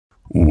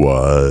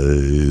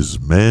Wise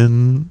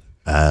men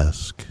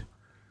ask,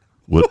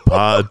 what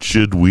pod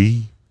should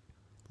we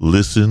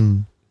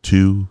listen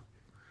to?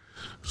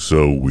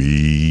 So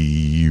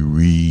we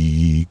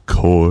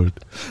record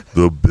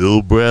the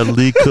Bill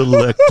Bradley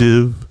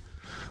Collective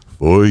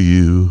for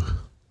you.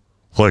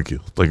 Thank you.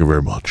 Thank you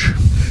very much.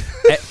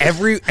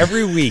 Every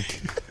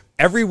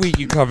week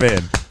you come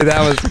in.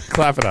 That was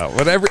clapping out.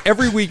 But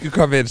every week you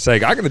come in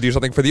saying, I'm going to do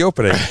something for the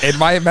opening. And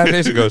my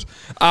imagination goes,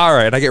 all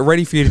right, I get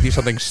ready for you to do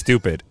something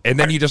stupid. And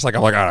then you just I'm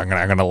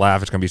going to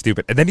laugh. It's going to be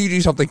stupid. And then you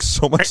do something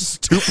so much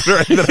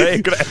stupider than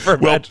I could ever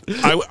imagine.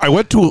 I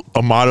went to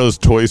Amato's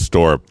toy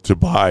store to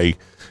buy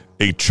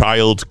a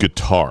child's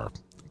guitar.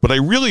 But I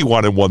really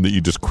wanted one that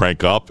you just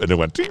crank up and it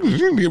went,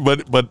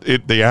 but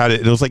they had it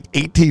and it was like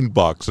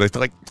 $18. And I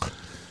thought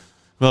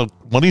well,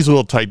 money's a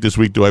little tight this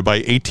week. Do I spend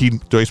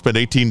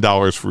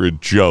 $18 for a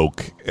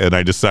joke? And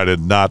I decided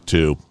not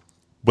to.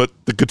 But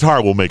the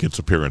guitar will make its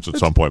appearance at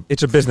some point.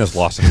 It's a business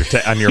loss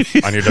on your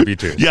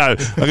W-2. Yeah,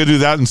 I'm going to do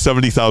that in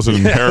 $70,000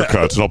 in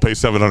haircuts, and I'll pay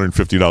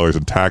 $750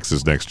 in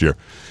taxes next year.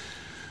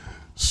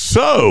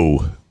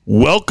 So,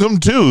 welcome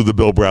to the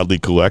Bill Bradley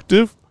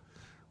Collective,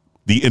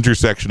 the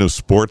intersection of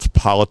sports,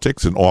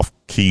 politics, and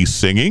off-key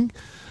singing.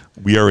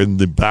 We are in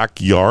the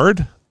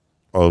backyard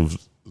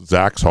of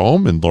Zach's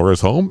home and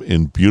Laura's home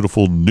in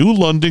beautiful New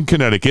London,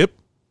 Connecticut,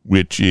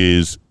 which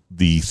is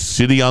the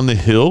city on the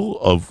hill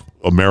of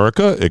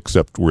America,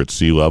 except we're at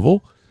sea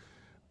level.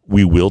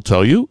 We will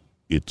tell you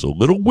it's a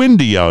little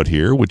windy out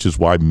here, which is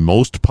why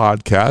most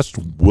podcasts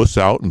wuss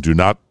out and do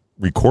not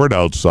record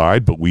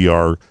outside, but we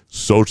are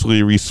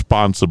socially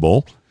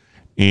responsible.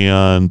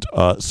 And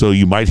so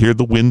you might hear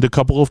the wind a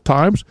couple of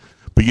times.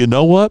 But you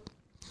know what?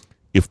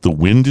 If the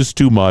wind is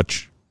too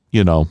much,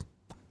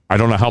 I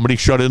don't know how many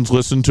shut-ins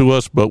listen to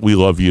us, but we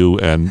love you,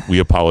 and we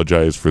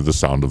apologize for the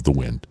sound of the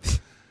wind.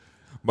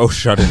 Most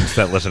shut-ins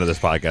that listen to this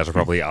podcast are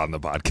probably on the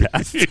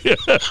podcast.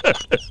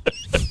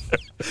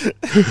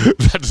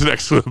 That's an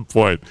excellent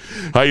point.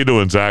 How you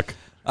doing, Zach?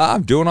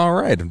 I'm doing all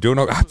right.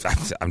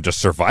 I'm just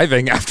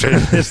surviving after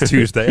this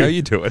Tuesday. How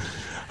you doing?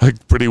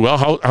 Pretty well.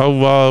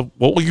 How?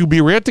 What will you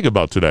be ranting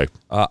about today?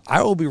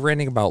 I will be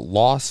ranting about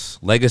loss,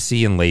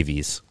 legacy, and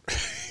levies.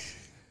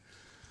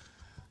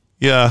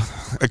 Yeah,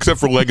 except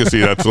for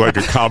legacy, that's like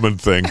a common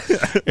thing.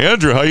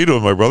 Andrew, how you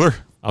doing, my brother?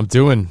 I'm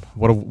doing.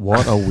 What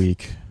a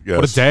week. Yes.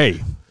 What a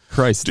day.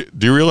 Christ.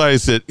 Do you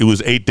realize that it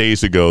was 8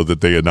 days ago that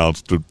they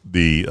announced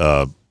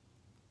the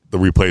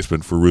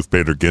replacement for Ruth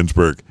Bader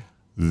Ginsburg?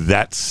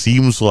 That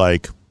seems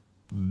like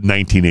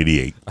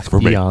 1988 for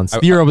me. The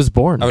year I was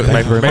born.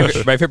 My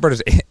favorite part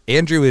is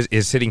Andrew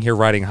is sitting here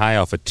riding high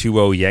off a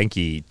 2-0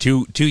 Yankee,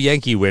 two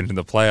Yankee win in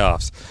the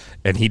playoffs.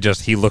 And he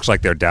looks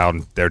like they're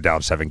down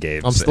 7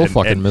 games. I'm still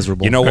fucking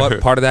miserable. You know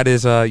what? Part of that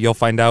is you'll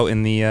find out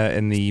in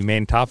the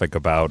main topic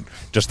about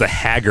just the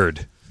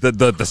haggard,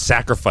 the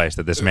sacrifice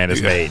that this man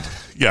has made.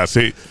 Yeah,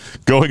 see,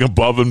 going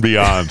above and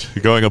beyond.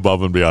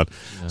 Yeah.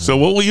 So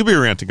what will you be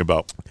ranting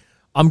about?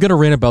 I'm going to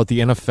rant about the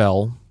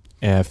NFL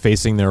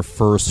facing their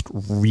first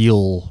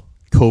real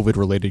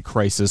COVID-related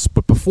crisis.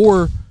 But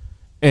before,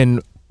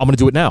 and I'm going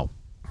to do it now,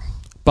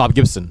 Bob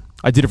Gibson.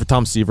 I did it for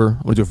Tom Seaver.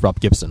 I'm going to do it for Bob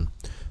Gibson.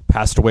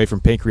 Passed away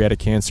from pancreatic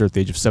cancer at the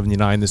age of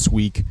 79 this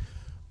week.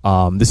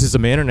 This is a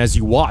man, and as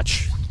I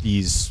watch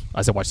these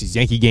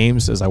Yankee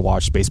games, as I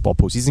watch baseball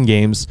postseason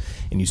games,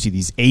 and you see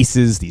these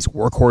aces, these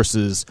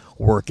workhorses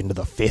work into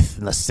the 5th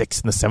and the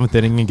 6th and the 7th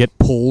inning and get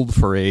pulled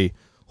for a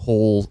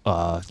whole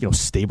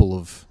stable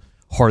of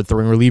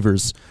hard-throwing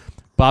relievers.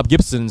 Bob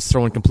Gibson's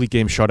throwing complete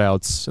game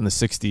shutouts in the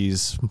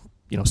 60s,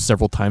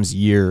 several times a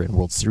year in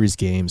World Series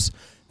games.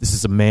 This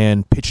is a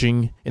man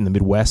pitching in the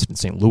Midwest in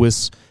St.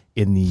 Louis,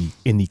 in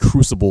the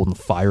crucible and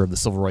the fire of the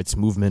civil rights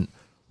movement,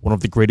 one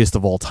of the greatest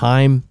of all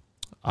time.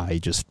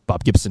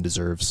 Bob Gibson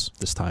deserves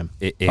this time.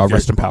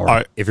 Rest in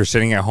power. If you're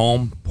sitting at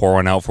home, pour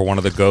one out for one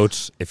of the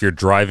goats. If you're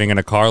driving in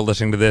a car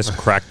listening to this,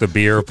 crack the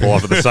beer, pull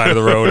off to the side of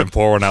the road, and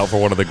pour one out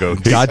for one of the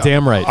goats.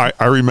 Goddamn right.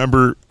 I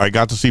remember I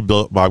got to see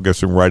Bob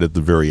Gibson right at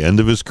the very end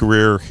of his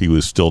career. He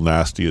was still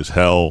nasty as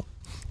hell.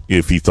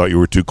 If he thought you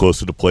were too close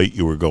to the plate,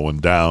 you were going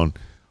down.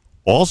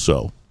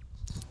 Also,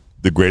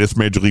 the greatest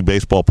Major League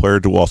Baseball player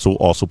to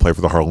also play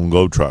for the Harlem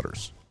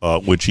Globetrotters,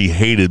 which he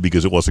hated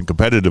because it wasn't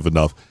competitive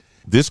enough.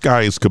 This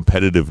guy's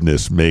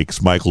competitiveness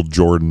makes Michael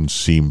Jordan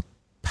seem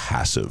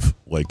passive.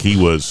 Like, he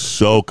was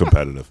so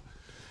competitive.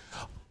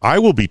 I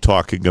will be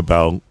talking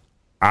about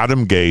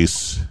Adam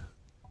Gase,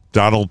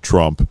 Donald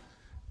Trump,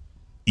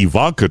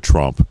 Ivanka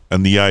Trump,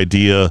 and the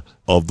idea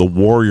of the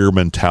warrior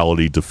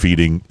mentality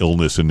defeating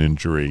illness and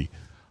injury.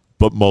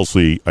 But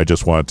mostly, I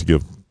just wanted to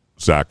give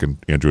Zach and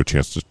Andrew a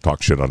chance to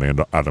talk shit on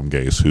Adam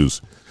Gase,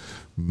 who's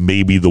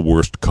maybe the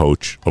worst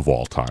coach of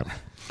all time.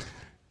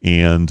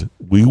 And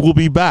we will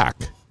be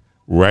back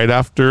right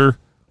after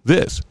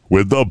this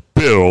with the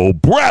Bill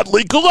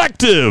Bradley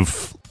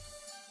Collective.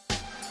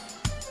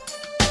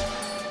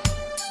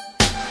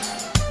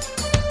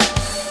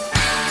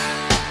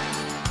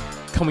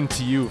 Coming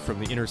to you from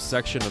the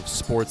intersection of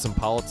sports and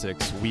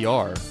politics, we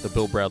are the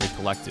Bill Bradley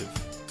Collective.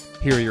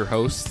 Here are your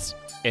hosts,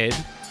 Ed,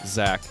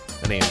 Zach,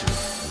 and Andrew.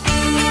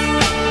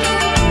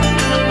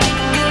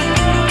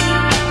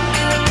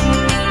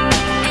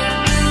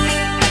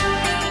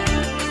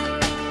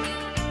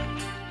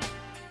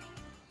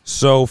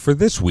 So for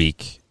this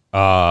week,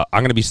 I'm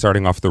going to be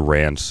starting off the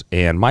rants,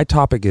 and my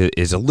topic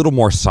is a little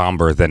more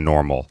somber than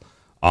normal.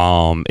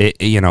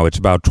 It's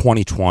about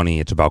 2020,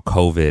 it's about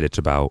COVID, it's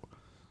about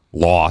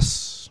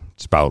loss,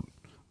 it's about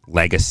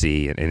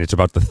legacy, and it's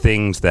about the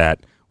things that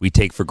we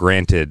take for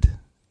granted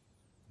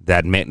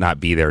that may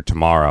not be there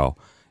tomorrow.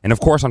 And of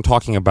course, I'm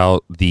talking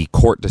about the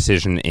court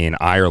decision in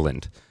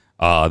Ireland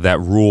that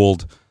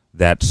ruled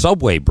that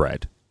Subway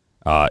bread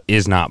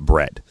is not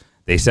bread.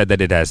 They said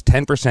that it has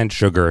 10%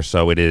 sugar,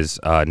 so it is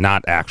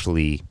not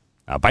actually,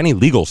 by any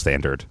legal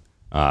standard,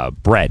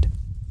 bread.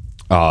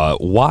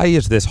 Why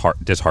is this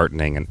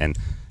disheartening? And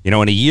in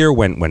a year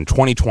when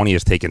 2020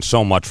 has taken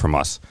so much from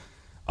us,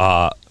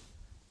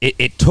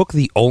 it took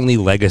the only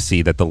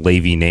legacy that the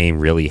Levy name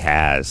really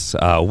has.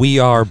 We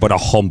are but a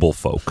humble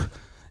folk.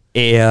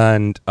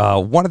 And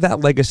one of that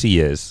legacy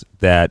is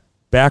that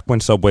back when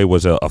Subway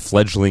was a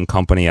fledgling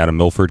company out of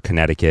Milford,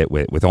 Connecticut,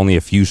 with only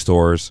a few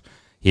stores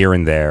here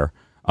and there,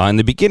 in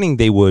the beginning,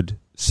 they would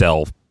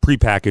sell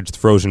prepackaged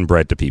frozen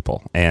bread to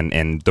people,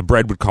 and the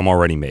bread would come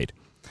already made.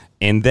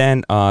 And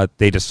then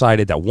they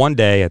decided that one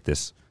day at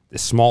this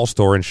small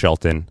store in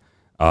Shelton,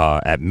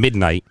 at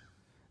midnight,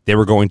 they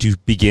were going to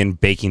begin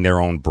baking their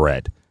own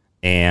bread,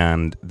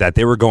 and that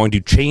they were going to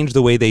change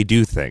the way they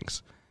do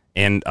things.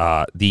 And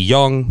the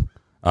young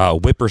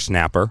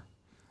whippersnapper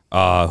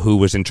who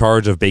was in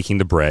charge of baking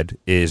the bread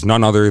is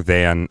none other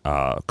than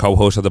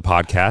co-host of the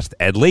podcast,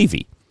 Ed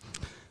Levy.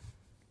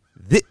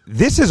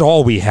 This is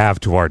all we have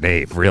to our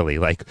name, really.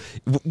 Like,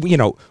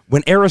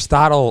 when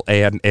Aristotle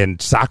and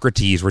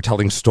Socrates were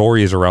telling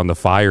stories around the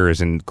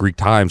fires in Greek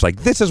times,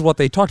 like, this is what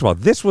they talked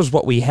about. This was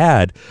what we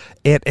had.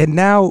 And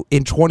now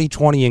in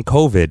 2020 and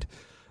COVID,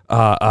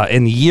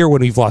 in the year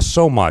when we've lost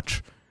so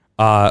much,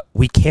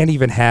 we can't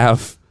even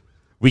have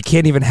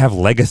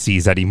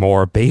legacies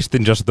anymore based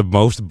in just the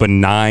most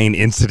benign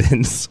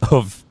incidents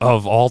of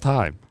all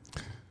time.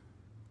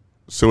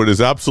 So it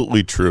is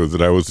absolutely true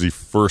that I was the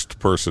first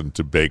person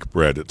to bake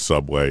bread at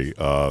Subway.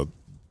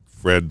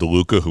 Fred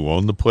DeLuca, who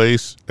owned the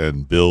place,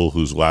 and Bill,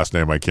 whose last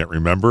name I can't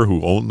remember,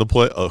 who owned the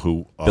place.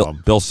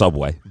 Bill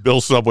Subway.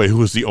 Bill Subway, who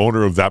was the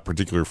owner of that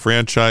particular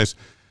franchise.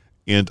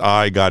 And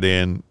I got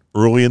in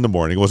early in the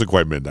morning. It wasn't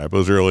quite midnight, but it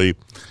was early.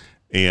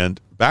 And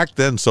back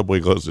then, Subway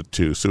closed at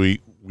 2. So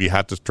we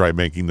had to try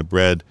making the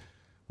bread.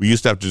 We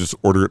used to have to just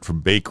order it from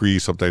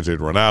bakeries. Sometimes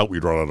they'd run out.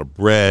 We'd run out of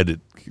bread.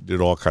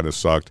 It all kind of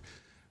sucked.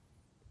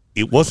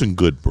 It wasn't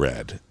good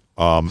bread.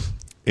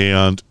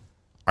 And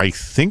I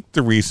think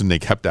the reason they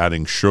kept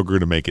adding sugar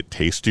to make it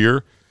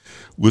tastier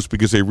was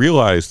because they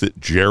realized that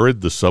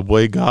Jared, the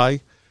Subway guy,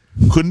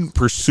 couldn't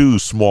pursue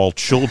small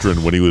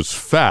children when he was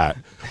fat,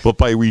 but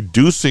by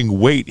reducing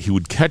weight, he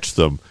would catch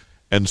them.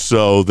 And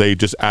so they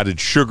just added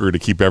sugar to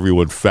keep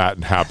everyone fat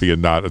and happy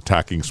and not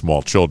attacking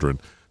small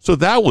children. So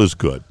that was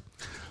good.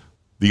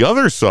 The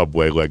other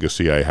Subway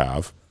legacy I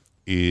have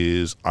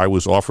is I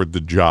was offered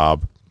the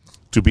job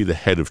to be the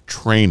head of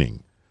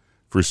training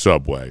for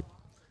Subway.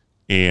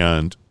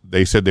 And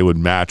they said they would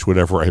match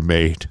whatever I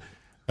made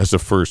as a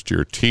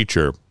first-year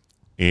teacher.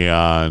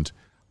 And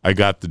I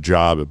got the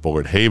job at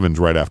Bullard Havens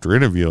right after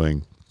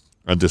interviewing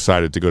and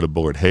decided to go to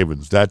Bullard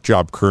Havens. That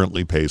job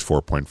currently pays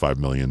 $4.5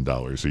 million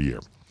a year.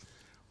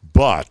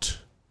 But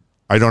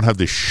I don't have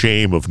the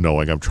shame of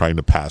knowing I'm trying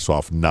to pass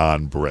off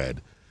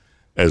non-bread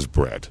as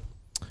bread.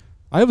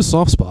 I have a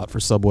soft spot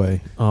for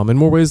Subway in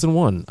more ways than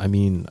one. I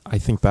mean, I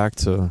think back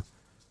to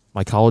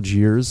my college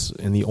years,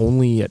 and the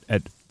only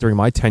during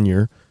my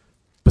tenure,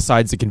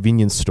 besides the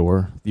convenience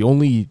store, the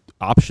only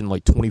option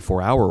like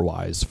 24-hour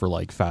wise for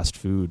like fast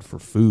food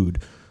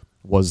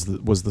was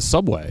the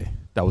Subway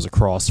that was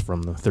across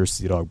from the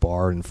Thirsty Dog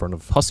bar in front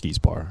of Husky's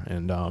bar.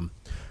 And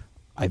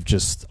I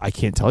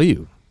can't tell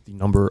you the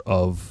number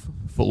of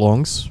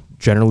footlongs,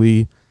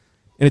 generally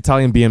an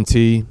Italian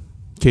BMT,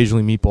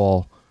 occasionally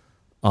meatball,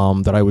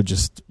 that I would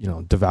just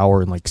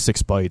devour in like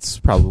 6 bites,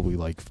 probably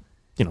like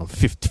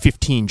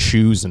 15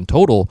 chews in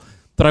total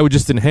that I would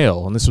just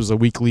inhale. And this was a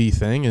weekly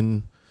thing.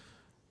 And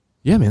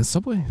yeah, man,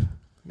 Subway.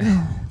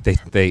 I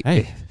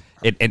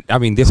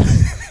mean, this,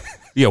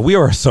 we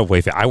are a Subway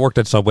fan. I worked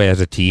at Subway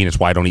as a teen. It's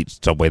why I don't eat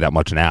Subway that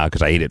much now,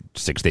 because I ate it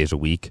 6 days a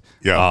week.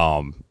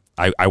 Yeah.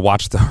 I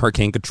watched the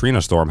Hurricane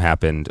Katrina storm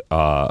happen,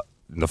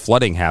 the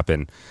flooding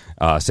happen,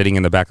 sitting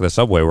in the back of the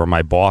Subway, where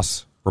my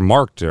boss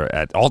remarked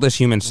at all this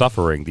human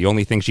suffering, the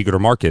only thing she could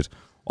remark is,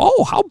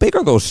 "Oh, how big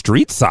are those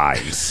street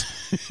signs?"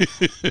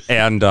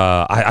 And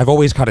I've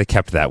always kind of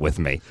kept that with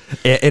me.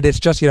 And it's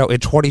just, in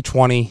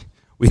 2020,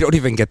 we don't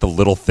even get the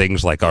little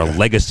things like our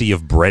legacy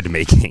of bread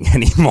making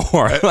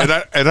anymore. and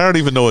I don't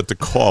even know what to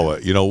call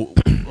it,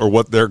 or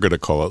what they're going to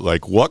call it.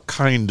 Like, what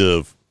kind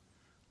of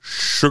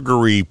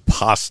sugary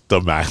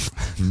pasta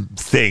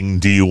thing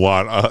do you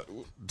want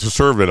to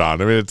serve it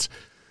on? I mean,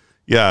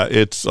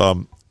 it's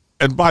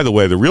and by the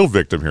way, the real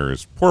victim here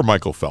is poor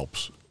Michael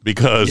Phelps,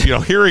 because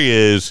here he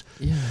is,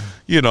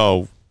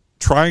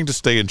 trying to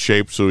stay in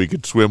shape so he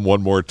could swim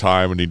one more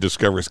time, and he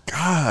discovers,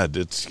 God,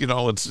 it's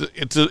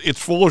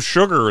full of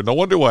sugar, and no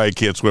wonder why I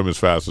can't swim as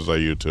fast as I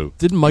used to.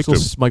 Didn't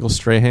Michael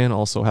Strahan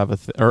also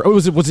have or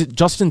was it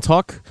Justin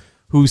Tuck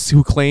who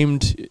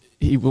claimed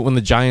when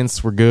the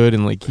Giants were good,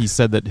 and like he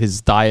said that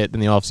his diet in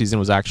the offseason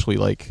was actually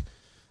like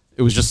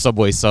it was just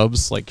Subway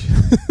subs, like,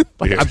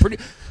 like I'm pretty.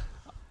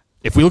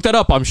 If we look that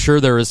up, I'm sure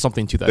there is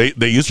something to that.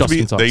 They used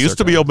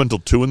to be open until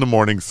 2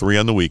 a.m, 3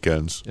 on the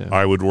weekends. Yeah.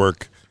 I would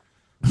work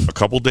a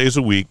couple days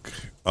a week.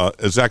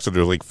 As Zach said,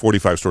 there's like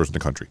 45 stores in the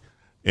country,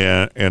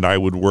 and I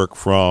would work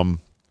from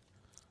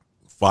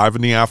 5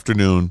 in the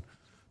afternoon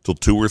till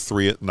 2 or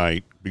 3 at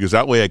night, because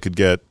that way I could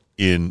get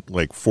in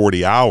like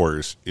 40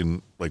 hours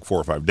in like 4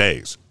 or 5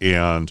 days.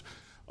 And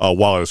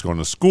while I was going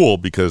to school,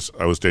 because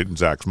I was dating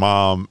Zach's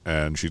mom,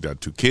 and she'd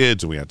had 2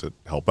 kids, and we had to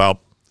help out.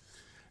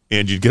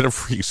 And you'd get a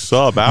free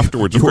sub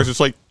afterwards. Of course, it's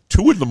like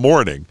 2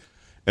 a.m,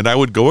 and I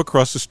would go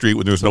across the street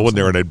when there was no one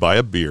there, and I'd buy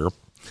a beer.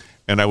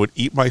 And I would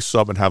eat my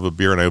sub and have a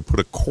beer, and I would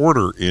put a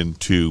quarter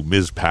into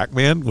Ms.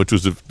 Pac-Man, which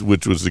was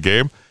the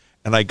game,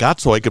 and I got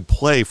so I could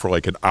play for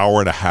like an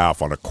hour and a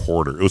half on a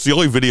quarter. It was the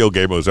only video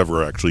game I was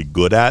ever actually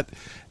good at,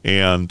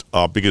 and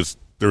because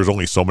there was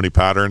only so many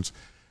patterns,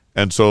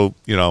 and so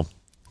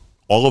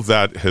all of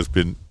that has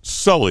been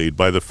sullied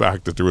by the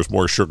fact that there was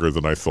more sugar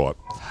than I thought.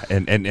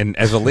 And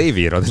as a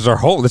Levi, this is our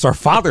home, this is our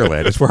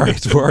fatherland. It's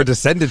where our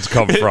descendants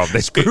come from. They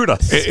screwed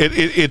us.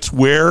 It's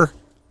where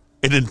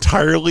an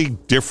entirely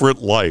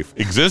different life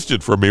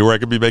existed for me, where I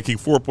could be making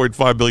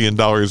 $4.5 million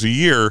a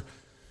year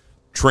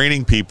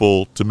training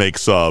people to make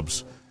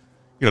subs,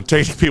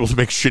 taking people to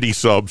make shitty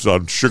subs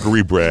on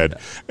sugary bread,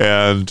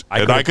 and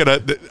I could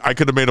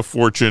have made a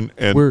fortune,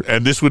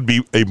 and this would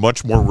be a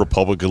much more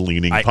Republican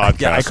leaning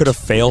podcast. I could have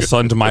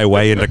fail-sunned my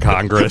way into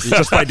Congress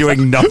just by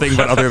doing nothing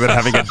but other than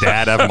having a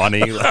dad have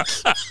money.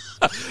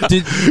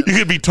 You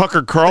could be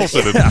Tucker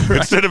Carlson. And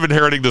instead of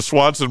inheriting the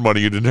Swanson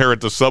money, you'd inherit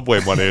the Subway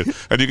money,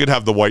 and you could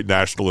have the white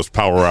nationalist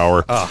power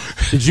hour.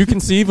 Did you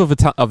conceive of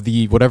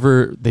the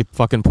whatever they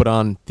fucking put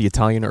on the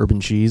Italian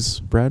urban cheese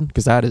bread?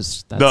 Because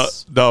that's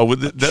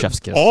chef's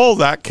kiss. All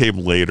that came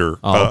later.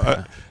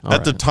 Okay.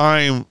 At the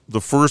time, the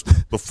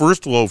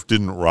first loaf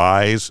didn't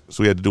rise,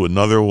 so we had to do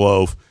another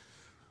loaf.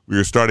 We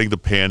were starting to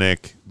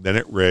panic. Then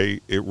it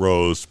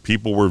rose.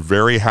 People were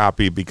very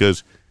happy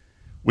because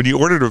when you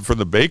ordered it from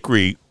the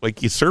bakery,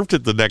 like, you served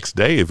it the next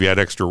day if you had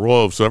extra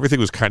loaves, so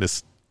everything was kind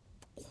of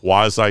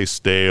quasi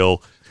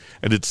stale,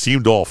 and it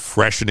seemed all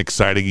fresh and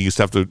exciting. You used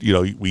to have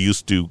to, we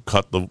used to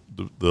cut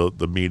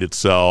the meat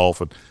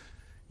itself, and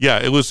yeah,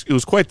 it was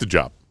quite the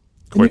job.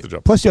 Quite the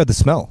job. Plus, you had the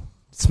smell.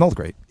 It smelled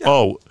great. Yeah.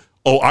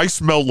 Oh, I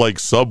smelled like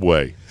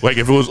Subway. Like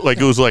if it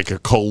was like a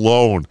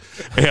cologne,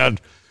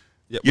 and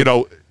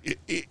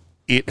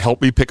it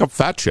helped me pick up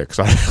fat chicks.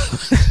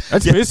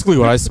 That's basically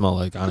what I smell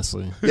like,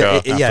 honestly.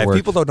 Yeah. If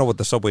people don't know what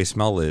the Subway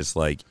smell is,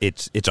 like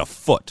it's a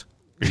foot.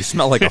 You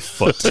smell like a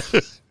foot.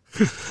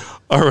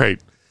 All right.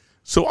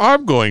 So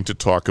I'm going to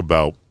talk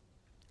about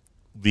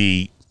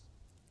the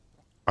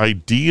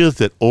idea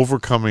that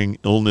overcoming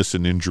illness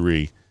and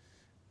injury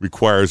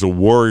requires a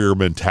warrior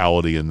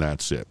mentality, and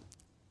that's it.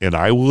 And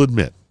I will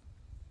admit,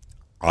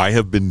 I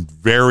have been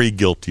very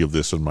guilty of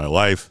this in my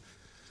life.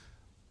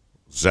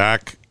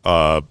 Zach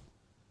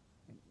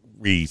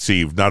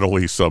received not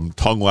only some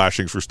tongue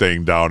lashings for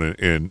staying down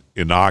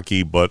in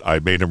hockey, but I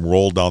made him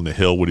roll down the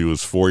hill when he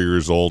was 4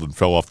 years old and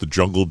fell off the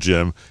jungle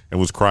gym and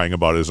was crying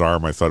about his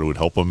arm. I thought it would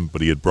help him,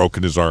 but he had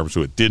broken his arm,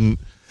 so it didn't.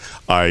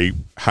 I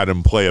had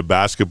him play a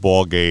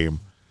basketball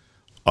game,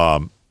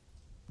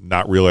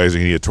 not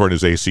realizing he had torn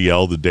his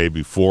ACL the day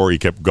before. He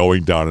kept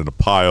going down in a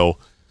pile.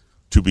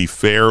 To be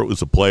fair, it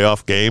was a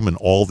playoff game, and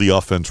all the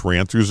offense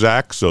ran through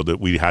Zach, so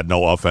that we had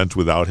no offense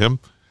without him.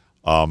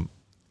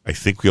 I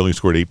think we only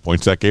scored 8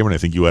 points that game, and I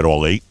think you had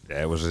all 8.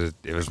 Yeah,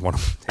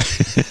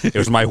 it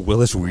was my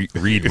Willis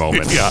Reed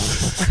moment. Yeah,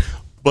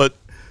 but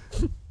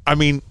I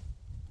mean,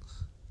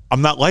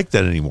 I'm not like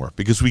that anymore,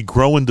 because we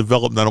grow and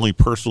develop not only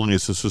personally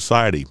as a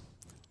society.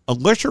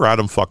 Unless you're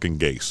Adam fucking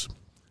Gase.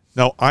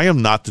 Now, I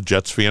am not the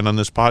Jets fan on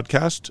this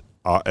podcast,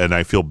 and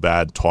I feel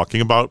bad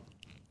talking about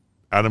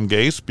Adam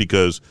Gase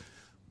because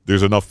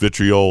there's enough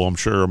vitriol, I'm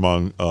sure,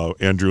 among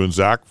Andrew and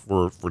Zach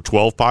for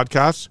 12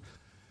 podcasts.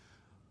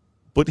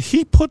 But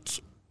he puts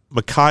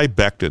Mekhi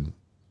Becton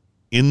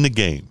in the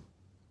game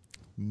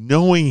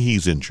knowing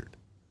he's injured.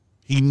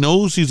 He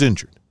knows he's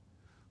injured.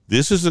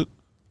 This is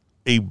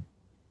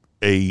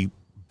a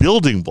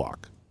building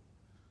block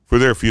for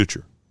their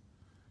future.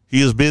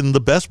 He has been the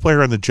best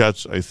player on the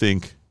Jets, I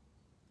think,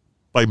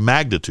 by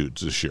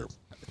magnitudes this year.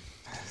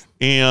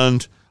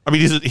 And I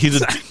mean,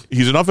 he's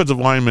an offensive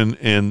lineman,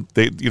 and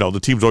the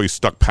team's always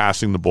stuck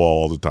passing the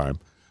ball all the time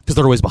because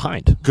they're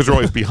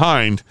always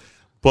behind.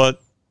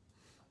 But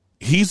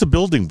he's a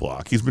building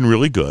block. He's been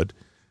really good,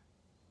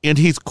 and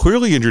he's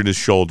clearly injured his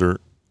shoulder.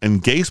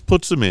 And Gase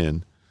puts him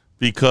in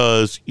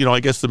because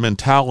I guess the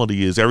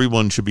mentality is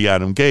everyone should be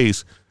Adam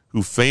Gase,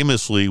 who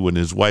famously, when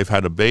his wife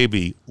had a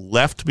baby,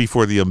 left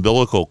before the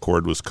umbilical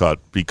cord was cut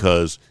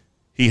because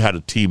he had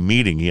a team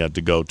meeting he had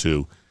to go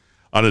to.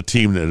 on a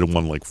team that had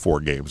won like 4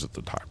 games at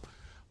the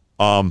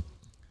time.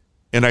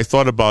 And I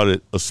thought about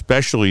it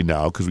especially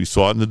now because we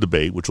saw it in the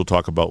debate, which we'll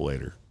talk about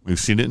later. We've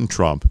seen it in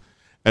Trump.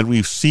 And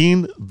we've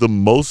seen the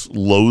most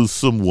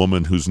loathsome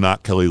woman who's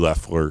not Kelly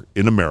Loeffler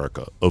in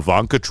America,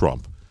 Ivanka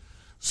Trump,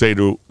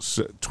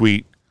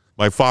 tweet,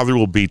 "My father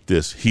will beat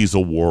this. He's a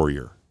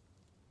warrior."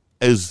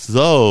 As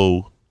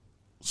though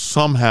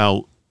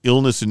somehow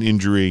illness and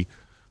injury,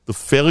 the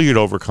failure to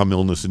overcome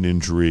illness and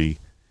injury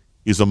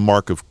is a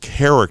mark of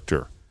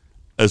character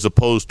as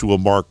opposed to a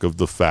mark of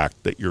the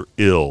fact that you're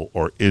ill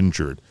or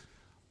injured.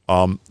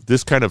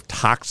 This kind of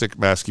toxic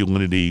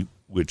masculinity,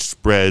 which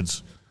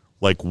spreads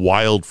like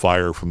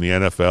wildfire from the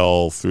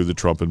NFL through the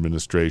Trump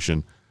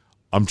administration,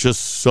 I'm just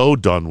so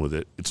done with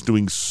it. It's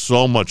doing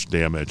so much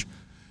damage.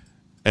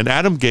 And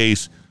Adam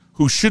Gase,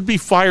 who should be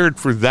fired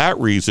for that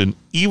reason,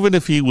 even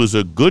if he was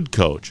a good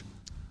coach,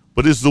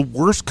 but is the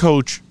worst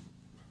coach,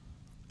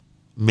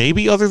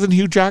 maybe other than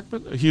Hugh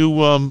Jackman?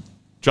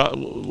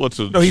 What's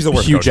it? No, he's the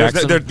worst. Hugh coach.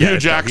 Jackson. Hugh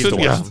Jackson,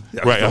 yeah.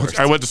 Right.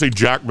 I went to say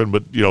Jackman,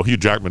 but Hugh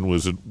Jackman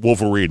was in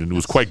Wolverine and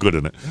was quite good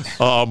in it.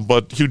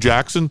 But Hugh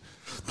Jackson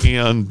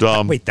and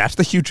Wait, that's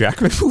the Hugh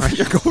Jackman movie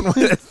you're going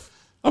with?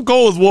 I'm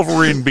going with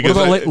Wolverine because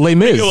What about Les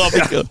Mis?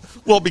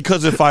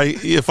 because if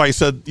I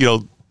said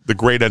the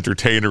Great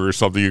Entertainer or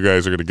something, you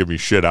guys are going to give me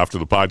shit after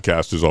the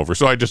podcast is over.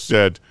 So I just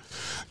said,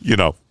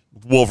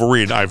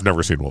 Wolverine. I've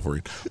never seen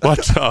Wolverine,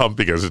 but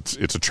because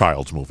it's a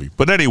child's movie.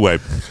 But anyway,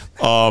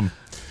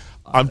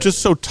 I'm just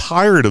so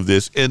tired of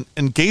this, and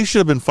Gase should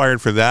have been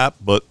fired for that,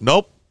 but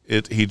nope.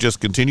 He just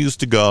continues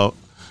to go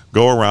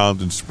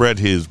around and spread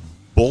his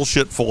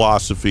bullshit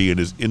philosophy and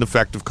his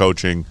ineffective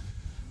coaching,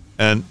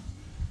 and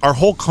our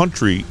whole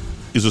country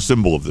is a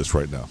symbol of this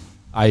right now.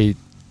 I'd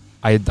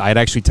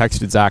actually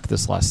texted Zach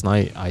this last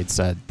night. I'd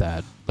said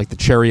that like the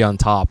cherry on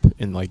top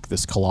in like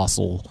this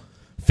colossal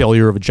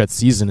failure of a Jets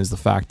season is the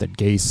fact that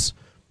Gase,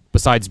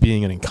 besides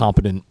being an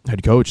incompetent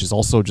head coach, is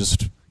also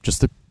just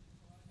a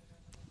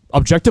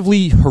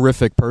objectively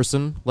horrific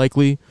person,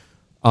 likely.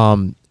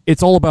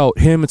 It's all about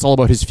him. It's all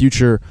about his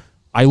future.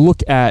 I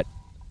look at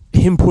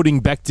him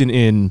putting Becton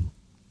in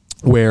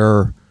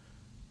where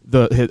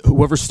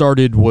whoever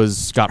started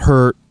got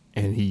hurt,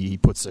 and he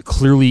puts a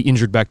clearly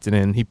injured Becton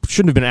in. He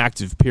shouldn't have been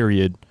active,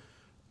 period.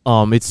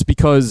 It's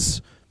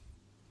because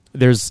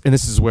and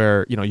this is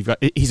where,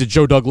 he's a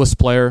Joe Douglas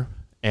player,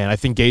 and I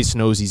think Gase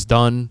knows he's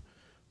done,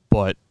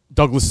 but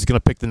Douglas is going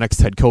to pick the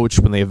next head coach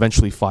when they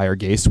eventually fire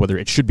Gase, whether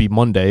it should be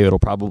Monday. It'll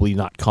probably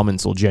not come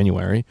until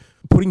January.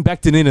 Putting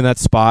Becton in that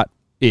spot,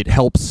 it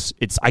helps.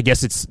 I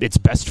guess it's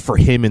best for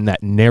him in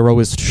that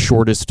narrowest,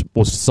 shortest,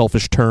 most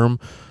selfish term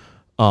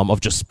of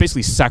just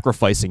basically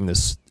sacrificing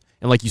this.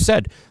 And like you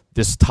said,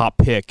 this top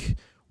pick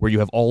where you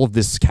have all of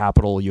this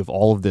capital, you have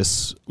all of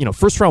this,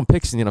 first-round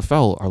picks in the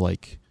NFL are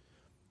like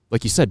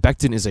you said,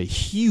 Becton is a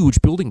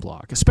huge building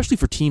block, especially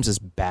for teams as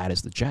bad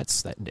as the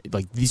Jets. That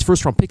like these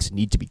first-round picks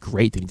need to be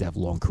great. They need to have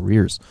long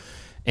careers.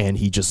 And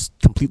he just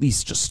completely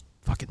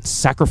fucking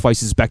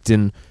sacrifices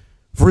Becton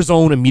for his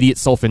own immediate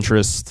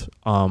self-interest,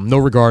 no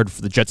regard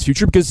for the Jets'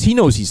 future, because he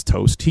knows he's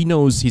toast. He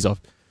knows he's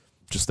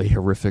just a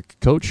horrific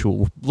coach who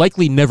will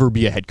likely never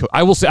be a head coach.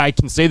 I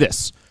can say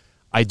this.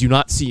 I do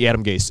not see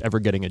Adam Gase ever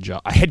getting a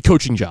head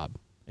coaching job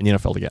in the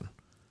NFL again.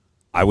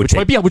 Which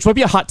might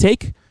be a hot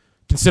take,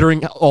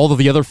 considering all of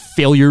the other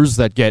failures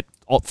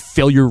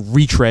failure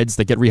retreads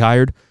that get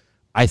rehired.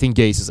 I think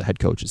Gase as a head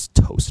coach is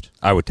toast.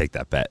 I would take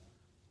that bet.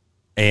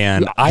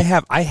 And I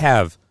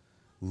have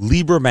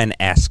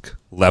Lieberman-esque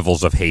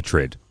levels of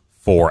hatred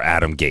for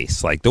Adam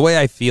Gase. Like the way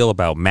I feel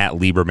about Matt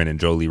Lieberman and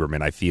Joe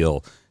Lieberman, I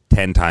feel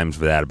 10 times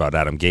for that about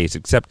Adam Gase,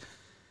 except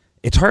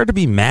it's hard to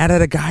be mad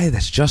at a guy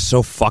that's just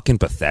so fucking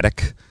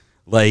pathetic.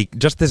 Like,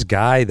 just this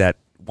guy that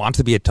wants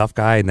to be a tough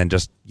guy and then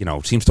just,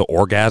 seems to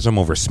orgasm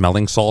over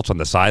smelling salts on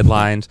the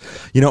sidelines.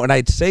 And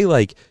I'd say,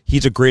 like,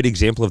 he's a great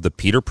example of the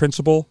Peter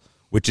principle,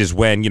 which is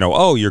when,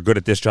 you're good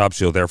at this job,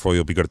 so therefore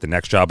you'll be good at the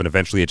next job, and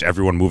eventually it's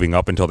everyone moving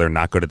up until they're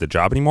not good at the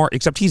job anymore,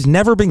 except he's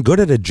never been good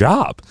at a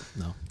job.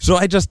 No. So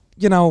I just,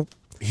 and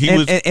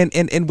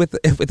with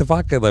the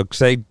vodka, like,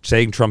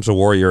 saying Trump's a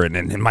warrior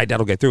and my dad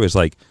will get through is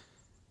like,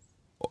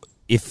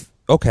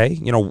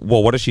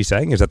 what is she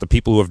saying? Is that the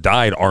people who have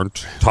died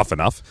aren't tough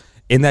enough?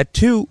 And that,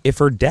 too, if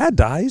her dad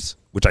dies,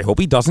 which I hope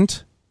he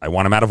doesn't, I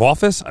want him out of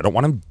office. I don't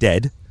want him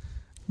dead.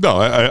 No,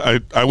 I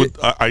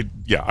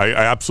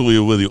absolutely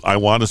with you. I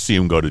want to see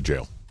him go to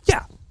jail.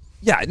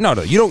 Yeah. No.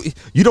 You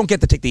don't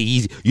get to take the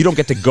easy. You don't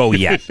get to go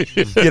yet.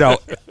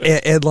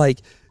 and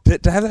like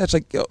to have that. It's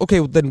like,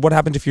 okay, well, then what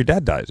happens if your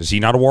dad dies? Is he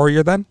not a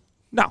warrior then?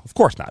 No, of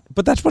course not.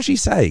 But that's what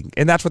she's saying,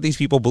 and that's what these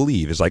people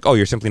believe. Is like, oh,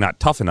 you're simply not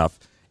tough enough.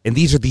 And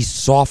these are the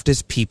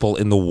softest people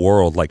in the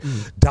world. Like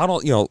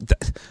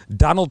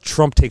Donald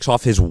Trump takes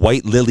off his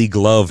white lily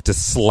glove to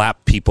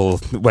slap people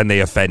when they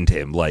offend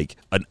him, like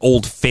an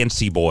old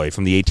fancy boy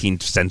from the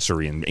 18th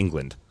century in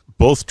England.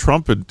 Both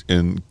Trump and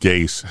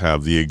Gase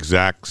have the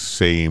exact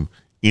same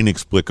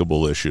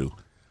inexplicable issue.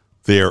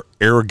 They are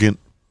arrogant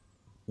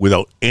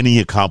without any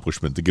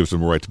accomplishment that gives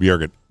them a right to be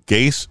arrogant.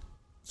 Gase's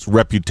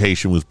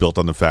reputation was built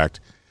on the fact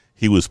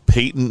He was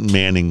Peyton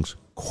Manning's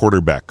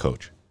quarterback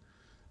coach.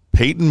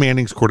 Peyton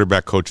Manning's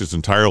quarterback coach his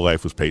entire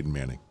life was Peyton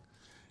Manning.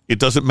 It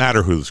doesn't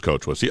matter who this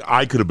coach was.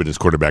 I could have been his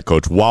quarterback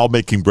coach while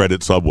making bread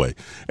at Subway,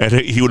 and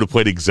he would have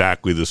played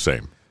exactly the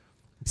same.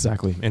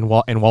 Exactly. And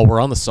while we're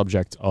on the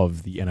subject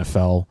of the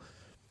NFL,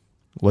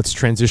 let's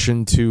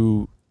transition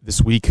to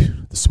this week.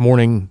 This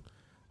morning,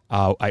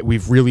 I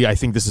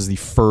think this is the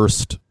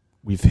first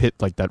we've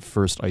hit like that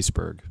first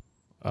iceberg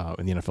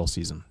in the NFL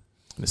season.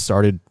 And it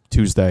started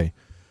Tuesday.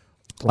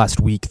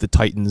 Last week, the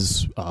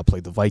Titans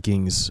played the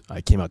Vikings.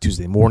 I came out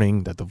Tuesday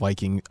morning that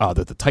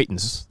the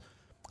Titans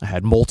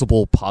had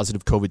multiple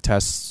positive COVID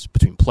tests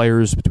between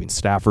players, between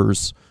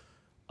staffers.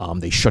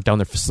 They shut down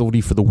their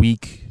facility for the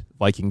week.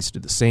 Vikings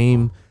did the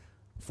same.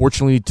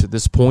 Fortunately, to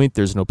this point,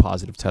 there's no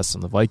positive tests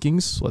on the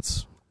Vikings.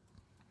 Let's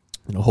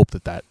hope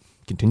that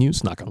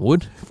continues. Knock on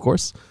wood, of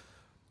course.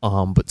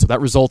 But so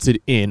that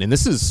resulted in, and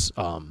this is,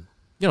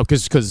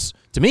 because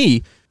to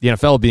me, the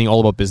NFL being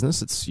all about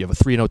business, you have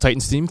a 3-0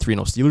 Titans team,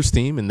 3-0 Steelers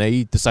team, and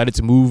they decided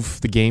to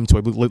move the game to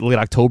late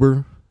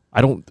October.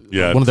 One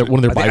of their bye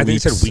weeks. I think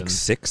it said week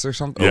 6 or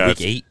something. Yeah, or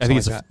week 8. I think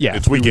it's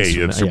it's week 8.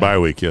 It's their bye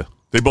week. Yeah,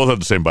 they both have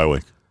the same bye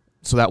week.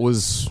 So that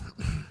was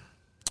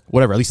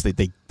whatever. At least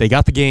they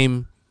got the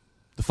game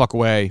the fuck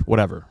away.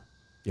 Whatever,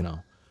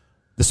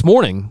 This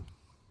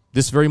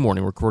very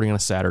morning, we're recording on a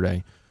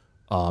Saturday.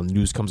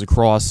 News comes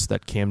across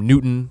that Cam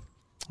Newton,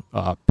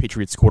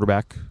 Patriots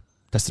quarterback,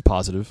 tested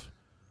positive,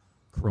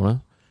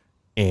 corona,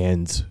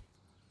 and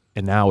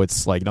now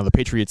it's like the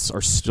Patriots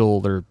are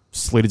they're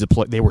slated to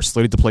play. They were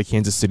slated to play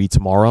Kansas City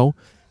tomorrow.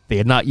 They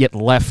had not yet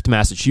left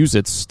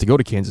Massachusetts to go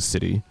to Kansas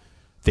City.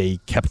 They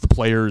kept the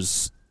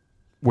players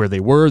where they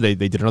were. They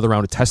did another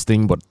round of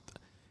testing,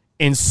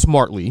 and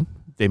smartly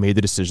they made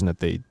the decision that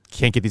they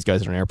can't get these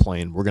guys on an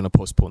airplane. We're going to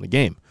postpone the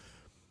game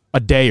a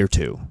day or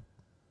two.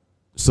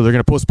 So they're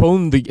going to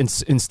postpone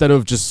instead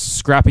of just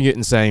scrapping it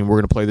and saying we're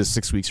going to play this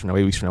 6 weeks from now,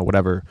 8 weeks from now,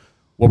 whatever.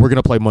 Well, we're going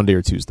to play Monday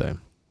or Tuesday.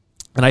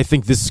 And I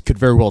think this could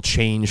very well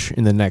change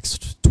in the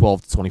next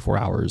 12 to 24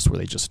 hours where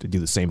they just do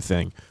the same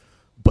thing.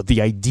 But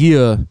the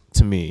idea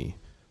to me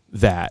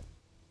that,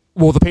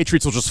 the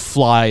Patriots will just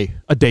fly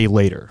a day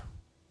later.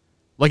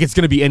 Like it's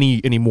going to be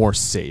any more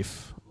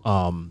safe.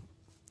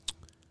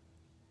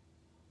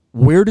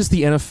 Where does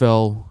the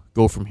NFL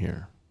go from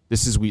here?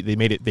 They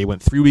made it. They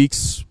went 3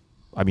 weeks.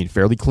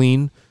 Fairly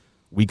clean.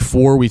 Week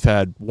 4, we've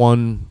had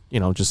one,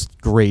 just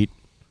great,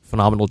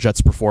 phenomenal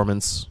Jets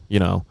performance. I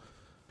know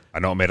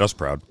it made us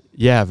proud.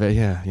 Yeah.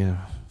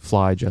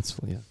 Fly Jets.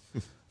 Yeah.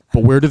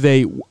 But where do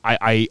they?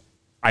 I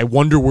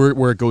wonder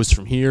where it goes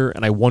from here,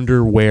 and I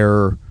wonder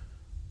where.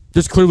 There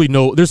was clearly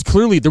no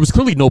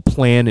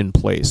plan in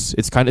place.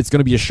 It's going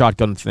to be a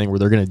shotgun thing where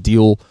they're going to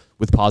deal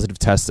with positive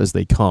tests as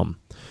they come,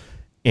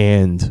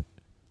 and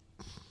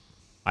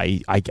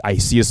I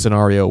see a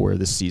scenario where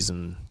this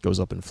season goes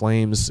up in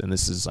flames, and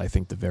this is, I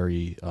think, the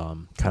very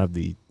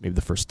maybe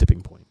the first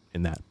tipping point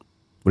in that.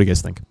 What do you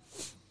guys think?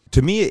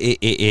 To me,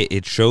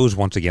 it shows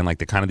once again like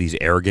the kind of these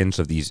arrogance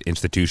of these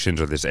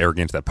institutions, or this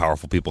arrogance that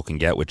powerful people can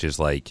get, which is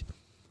like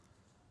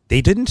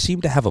they didn't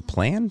seem to have a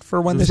plan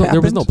for when this happened.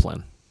 There was no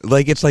plan.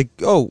 Like it's like,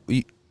 oh,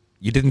 you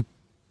didn't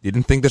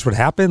think this would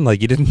happen?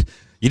 Like you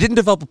didn't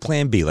develop a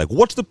plan B. Like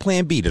what's the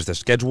plan B?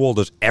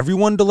 Does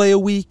everyone delay a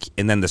week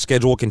and then the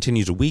schedule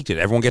continues a week? Did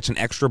everyone get an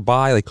extra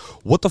bye? Like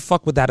what the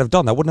fuck would that have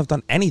done? That wouldn't have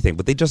done anything.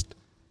 But they just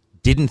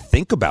didn't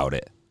think about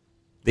it.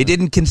 They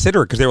didn't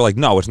consider it because they were like,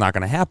 no, it's not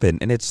going to happen.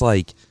 And it's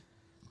like,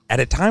 at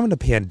a time in the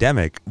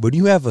pandemic, when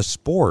you have a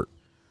sport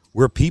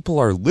where people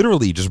are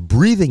literally just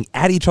breathing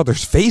at each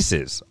other's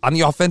faces on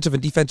the offensive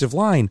and defensive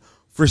line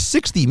for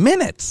 60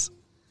 minutes,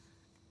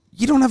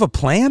 you don't have a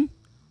plan?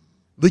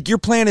 Like, your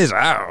plan is,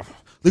 like,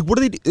 what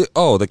do they do?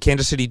 Oh, the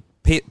Kansas City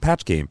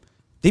Pats game.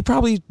 They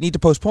probably need to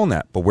postpone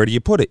that. But where do you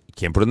put it? You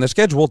can't put it in the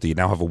schedule. Do you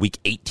now have a week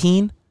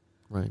 18?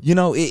 Right.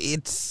 They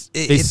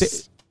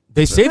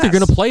say they're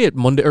going to play it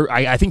Monday, or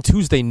I think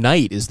Tuesday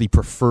night is the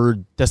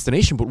preferred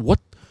destination, but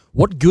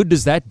what good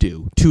does that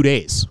do? 2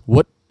 days.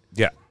 What?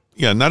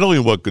 Yeah, not only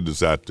what good does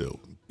that do?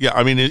 Yeah,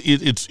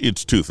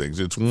 it's two things.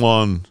 It's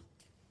one,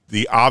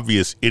 the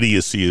obvious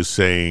idiocy is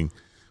saying,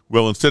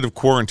 well, instead of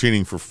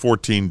quarantining for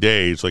 14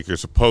 days like you're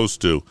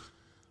supposed to,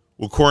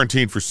 we'll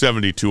quarantine for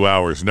 72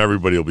 hours and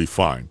everybody will be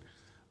fine.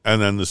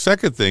 And then the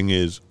second thing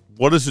is,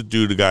 what does it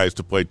do to guys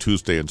to play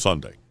Tuesday and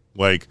Sunday?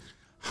 Like,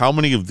 how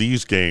many of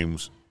these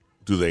games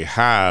do they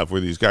have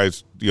where these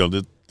guys,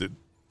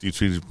 these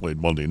teams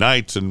played Monday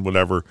nights and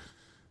whatever?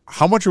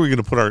 How much are we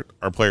going to put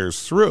our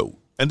players through?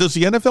 And does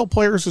the NFL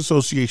Players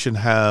Association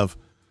have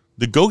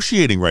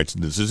negotiating rights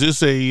in this? Is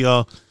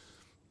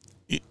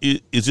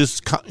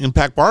this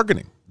impact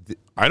bargaining?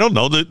 I don't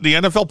know. The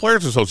NFL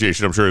Players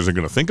Association, I'm sure, isn't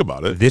going to think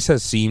about it. This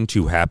has seemed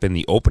to happen.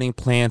 The opening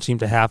plan seemed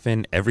to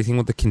happen. Everything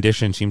with the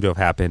conditions seemed to have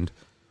happened.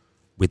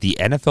 With the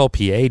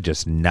NFLPA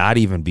just not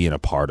even being a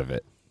part of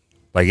it.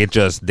 Like,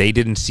 they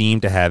didn't seem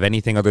to have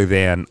anything other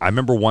than, I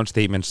remember one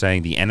statement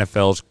saying the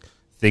NFL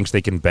thinks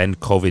they can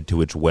bend COVID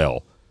to its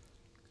will.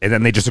 And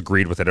then they just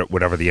agreed with it,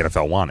 whatever the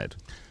NFL wanted.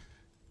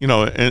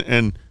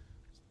 And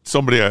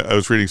somebody I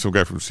was reading, some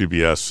guy from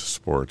CBS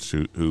Sports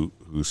who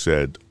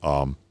said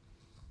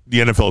the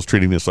NFL is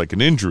treating this like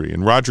an injury,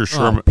 and Roger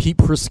Sherman, Pete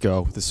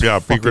Prisco, this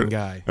fucking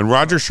guy, and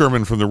Roger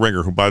Sherman from The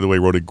Ringer, who by the way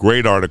wrote a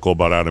great article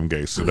about Adam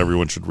Gase that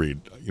everyone should read.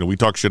 We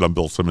talk shit on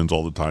Bill Simmons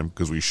all the time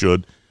because we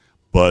should,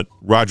 but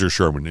Roger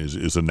Sherman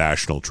is a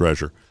national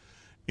treasure.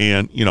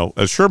 And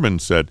as Sherman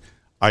said,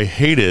 I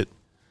hate it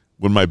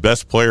when my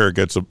best player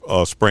gets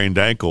a sprained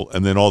ankle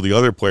and then all the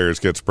other players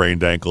get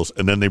sprained ankles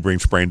and then they bring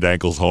sprained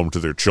ankles home to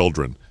their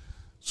children.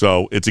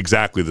 So it's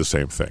exactly the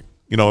same thing.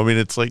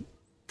 It's like,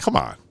 come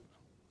on.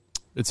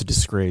 It's a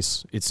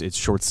disgrace. It's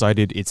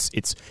short-sighted.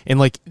 It's and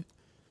like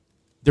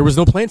there was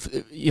no plan for,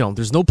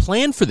 there's no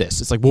plan for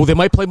this. It's like, well, they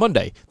might play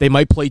Monday. They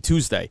might play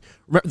Tuesday.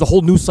 The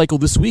whole news cycle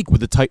this week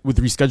with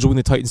rescheduling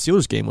the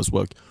Titans-Steelers game was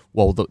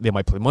they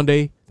might play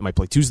Monday, they might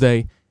play Tuesday,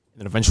 and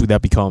then eventually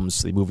that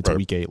becomes they move it to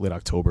week 8, late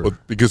October. Well,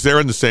 because they're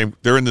in the same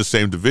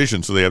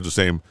division, so they have the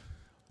same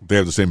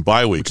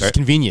bye week. Which is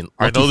convenient.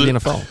 I know for the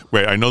that, NFL.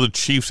 Right. I know the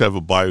Chiefs have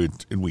a bye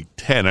in week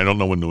 10. I don't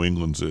know when New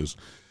England's is.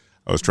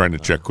 I was trying to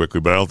check quickly,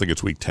 but I don't think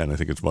it's week 10. I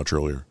think it's much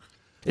earlier.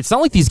 It's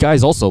not like these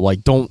guys also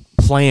don't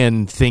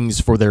plan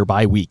things for their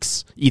bye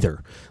weeks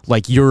either.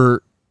 Like I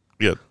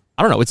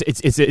don't know.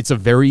 It's a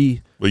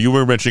very. Well, you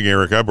were mentioning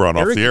Eric Ebron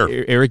off the air.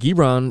 Eric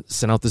Ebron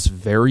sent out this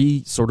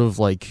very sort of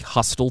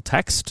hostile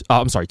text.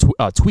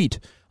 Tweet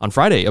on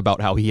Friday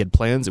about how he had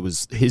plans. It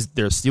was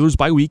their Steelers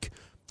bye week.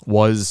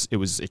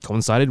 It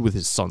coincided with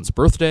his son's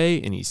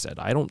birthday, and he said,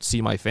 I don't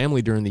see my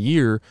family during the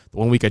year. The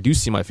one week I do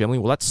see my family,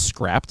 well, that's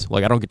scrapped.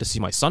 I don't get to see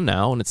my son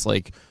now. And it's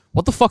like,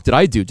 what the fuck did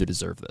I do to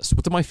deserve this?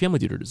 What did my family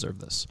do to deserve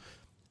this?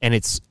 And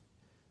it's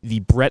the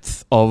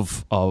breadth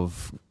of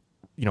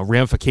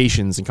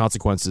ramifications and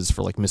consequences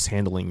for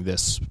mishandling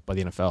this by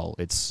the NFL.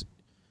 It's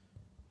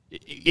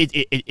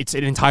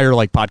an entire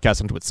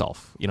podcast unto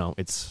itself.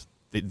 It's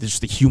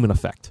just the human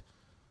effect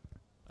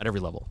at every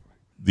level.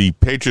 The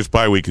Patriots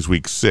bye week is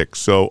week 6,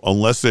 so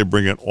unless they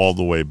bring it all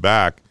the way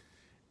back,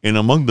 and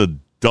among the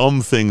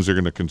dumb things they're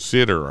going to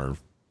consider are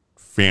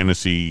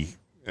fantasy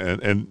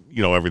and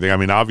everything. I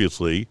mean,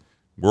 obviously,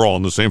 we're all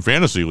in the same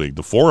fantasy league.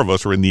 The 4 of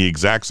us are in the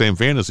exact same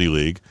fantasy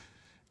league,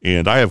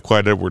 and I have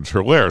Clyde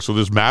Edwards-Helaire, so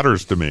this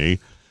matters to me,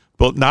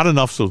 but not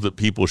enough so that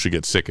people should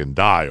get sick and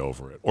die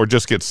over it, or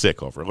just get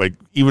sick over it.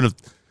 Even if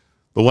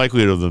the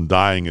likelihood of them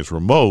dying is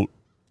remote,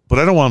 but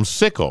I don't want them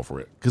sick over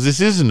it, because this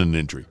isn't an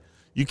injury.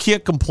 You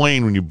can't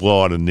complain when you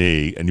blow out a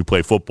knee and you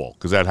play football,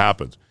 because that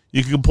happens.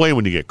 You can complain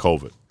when you get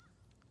COVID.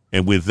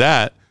 And with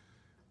that,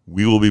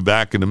 we will be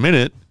back in a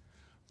minute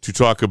to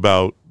talk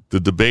about the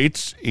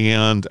debates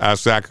and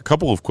ask Zach a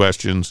couple of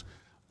questions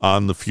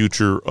on the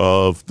future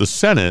of the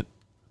Senate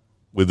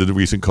with the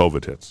recent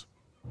COVID hits.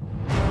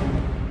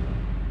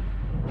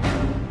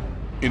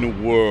 In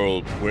a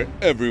world where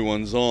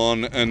everyone's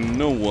on and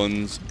no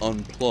one's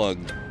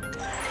unplugged,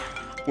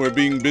 where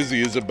being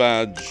busy is a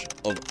badge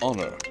of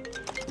honor,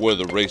 where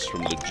the race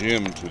from the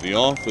gym to the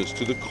office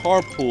to the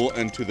carpool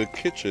and to the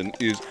kitchen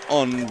is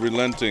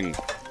unrelenting.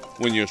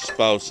 When your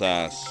spouse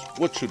asks,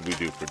 what should we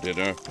do for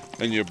dinner?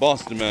 And your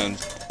boss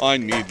demands, I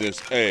need this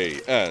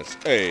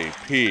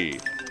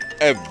ASAP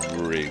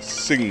every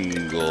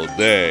single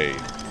day.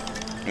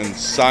 And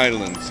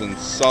silence and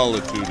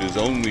solitude is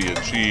only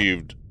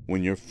achieved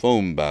when your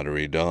phone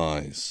battery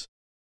dies.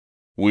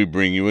 We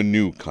bring you a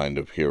new kind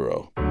of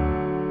hero.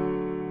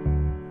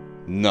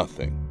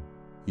 Nothing.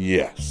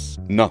 Yes,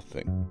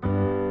 nothing.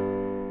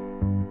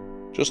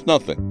 Just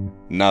nothing.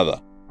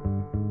 Nada.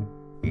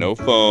 No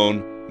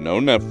phone, no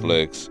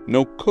Netflix,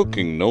 no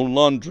cooking, no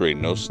laundry,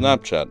 no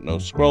Snapchat, no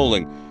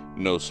scrolling,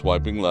 no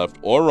swiping left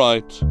or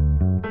right.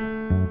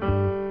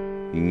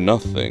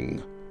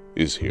 Nothing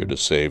is here to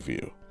save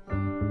you.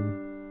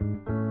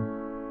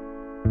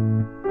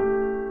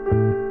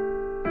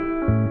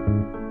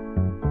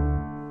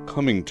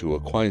 Coming to a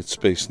quiet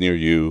space near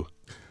you.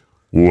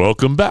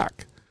 Welcome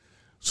back.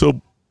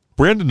 So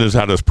Brandon has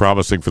had us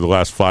promising for the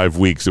last 5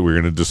 weeks that we're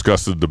going to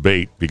discuss the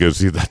debate because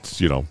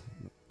that's,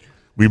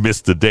 we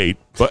missed the date.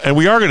 And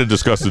we are going to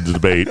discuss the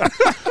debate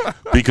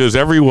because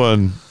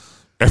everyone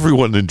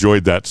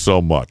enjoyed that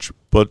so much.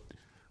 But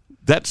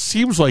that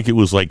seems like it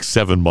was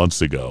 7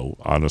 months ago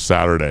on a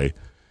Saturday.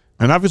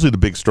 And obviously the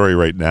big story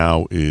right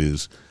now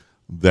is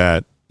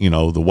that,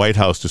 the White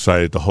House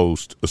decided to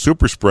host a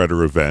super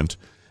spreader event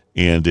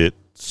and it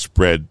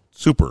spread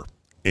super.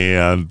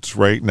 And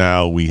right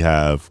now we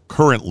have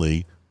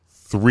currently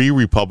 3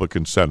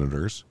 Republican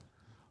senators.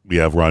 We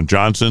have Ron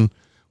Johnson,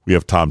 we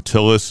have Thom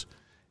Tillis,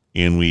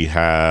 and we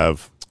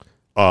have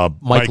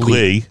Mike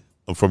Lee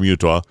from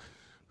Utah,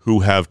 who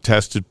have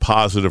tested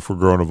positive for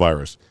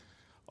coronavirus.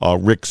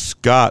 Rick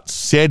Scott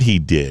said he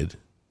did,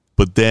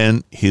 but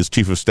then his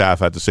chief of staff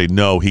had to say,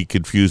 no, he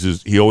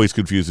always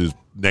confuses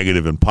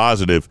negative and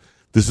positive.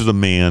 This is a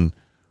man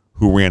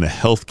who ran a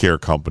healthcare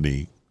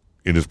company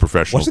in his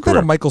professional Wasn't career.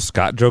 that a Michael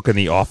Scott joke in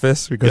The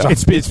Office? Because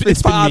It's been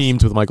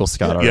memed with Michael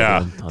Scott.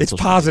 Yeah. it's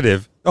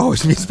positive. Oh,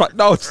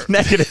 no, it's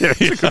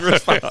negative. It's a good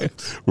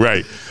response.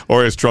 Right.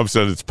 Or as Trump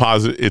said, it's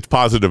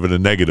positive in a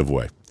negative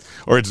way.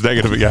 Or it's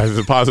negative. Yeah,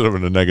 it's positive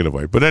in a negative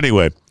way. But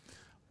anyway,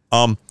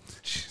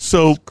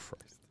 So,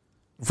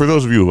 for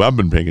those of you who haven't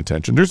been paying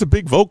attention, there's a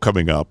big vote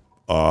coming up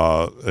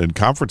and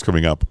conference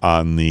coming up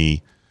on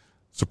the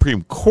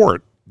Supreme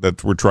Court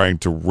that we're trying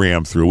to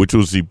ram through, which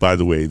was, by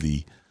the way,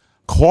 the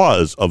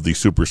cause of the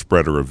super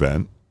spreader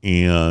event.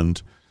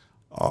 And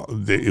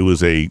it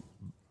was a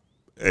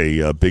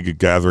big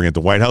gathering at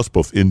the White House,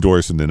 both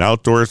indoors and then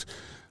outdoors.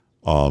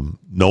 No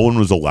one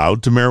was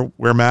allowed to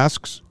wear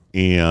masks.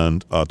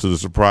 And to the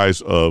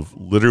surprise of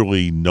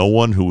literally no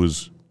one who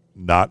was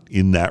not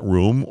in that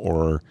room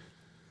or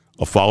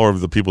a follower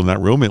of the people in that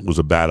room, it was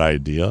a bad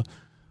idea.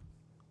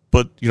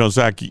 But,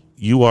 Zach,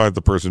 you are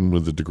the person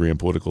with the degree in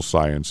political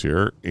science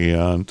here,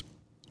 and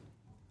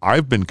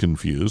I've been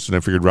confused, and I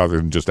figured rather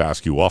than just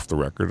ask you off the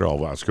record,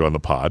 I'll ask you on the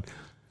pod,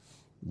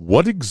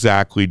 what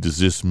exactly does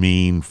this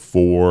mean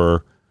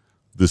for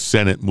the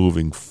Senate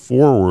moving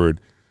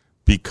forward?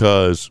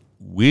 Because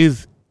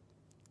with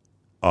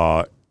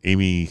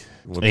Amy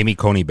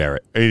Coney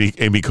Barrett.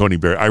 Amy Coney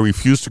Barrett. I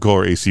refuse to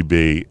call her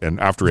ACB, and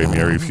after Amy,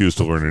 I refuse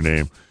to learn her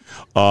name.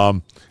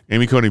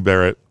 Amy Coney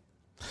Barrett,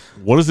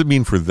 what does it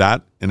mean for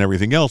that and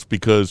everything else?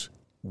 Because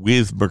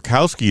with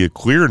Murkowski, a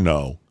clear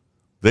no,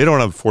 they don't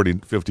have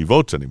 50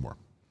 votes anymore.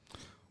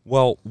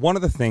 Well, one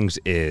of the things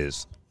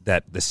is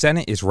that the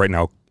Senate is right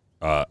now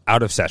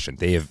out of session.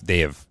 They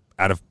have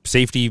out of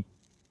safety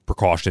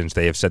precautions,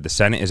 they have said the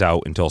Senate is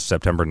out until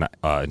October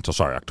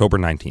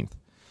 19th.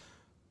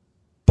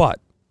 But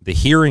the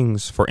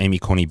hearings for Amy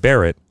Coney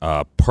Barrett,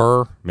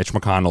 per Mitch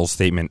McConnell's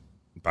statement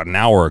about an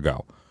hour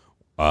ago,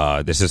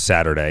 this is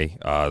Saturday,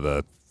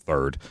 the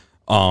 3rd,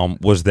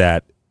 was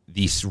that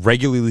these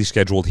regularly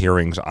scheduled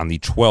hearings on the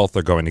 12th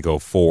are going to go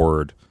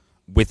forward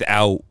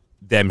without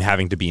them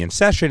having to be in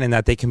session, and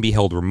that they can be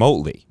held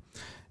remotely.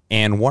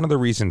 And one of the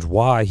reasons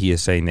why he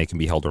is saying they can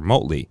be held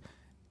remotely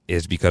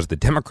is because the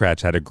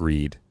Democrats had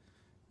agreed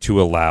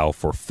to allow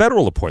for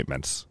federal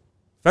appointments,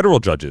 federal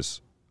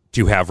judges,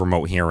 to have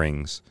remote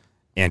hearings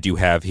and to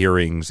have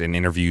hearings and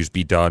interviews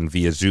be done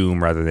via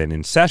Zoom rather than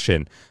in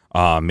session.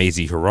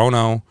 Mazie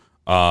Hirono,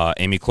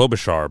 Amy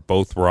Klobuchar,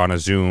 both were on a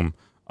Zoom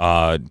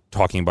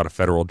talking about a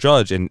federal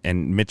judge, and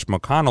Mitch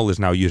McConnell is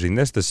now using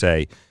this to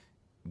say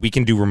we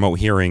can do remote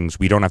hearings.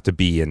 We don't have to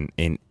be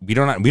we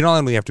don't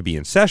only have to be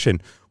in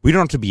session. We don't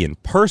have to be in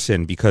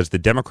person because the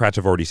Democrats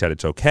have already said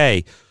it's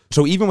okay.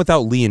 So even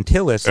without Lee and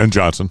Tillis and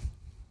Johnson,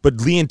 but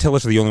Lee and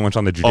Tillis are the only ones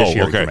on the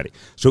Judiciary Committee.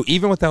 So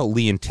even without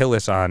Lee and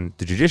Tillis on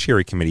the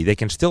Judiciary Committee, they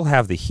can still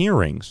have the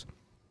hearings,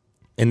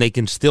 and they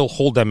can still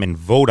hold them and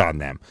vote on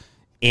them.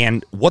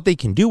 And what they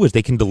can do is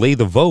they can delay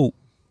the vote.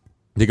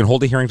 They can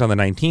hold the hearings on the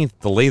 19th,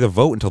 delay the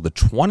vote until the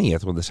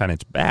 20th when the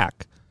Senate's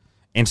back,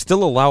 and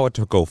still allow it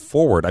to go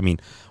forward. I mean,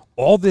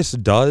 all this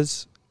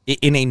does,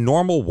 in a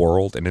normal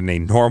world and in a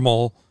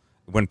normal,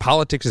 when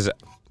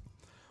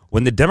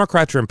the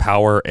Democrats are in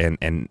power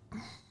and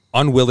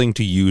unwilling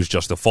to use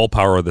just the full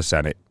power of the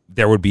Senate,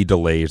 there would be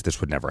delays.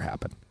 This would never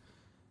happen.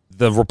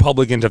 The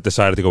Republicans have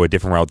decided to go a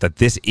different route, that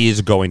this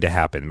is going to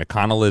happen.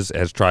 McConnell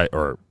has tried,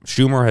 or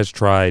Schumer has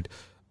tried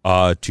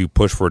to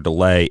push for a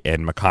delay,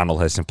 and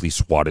McConnell has simply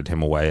swatted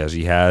him away, as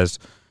he has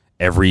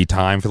every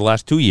time for the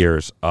last 2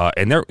 years.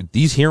 And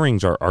these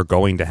hearings are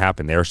going to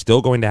happen. They are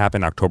still going to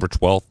happen October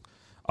 12th.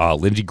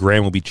 Lindsey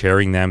Graham will be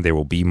chairing them. They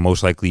will be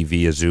most likely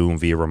via Zoom,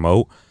 via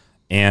remote.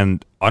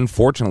 And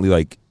unfortunately,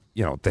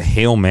 the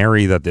Hail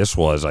Mary that this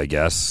was, I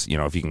guess,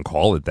 if you can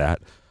call it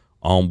that,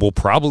 will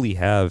probably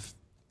have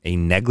a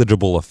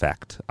negligible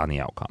effect on the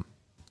outcome.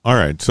 All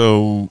right.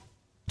 So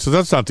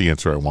that's not the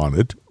answer I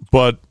wanted,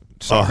 but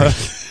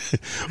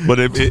but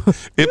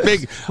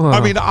I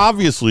mean,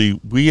 obviously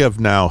we have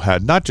now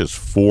had not just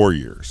 4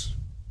 years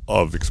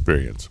of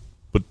experience,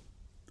 but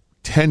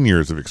 10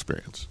 years of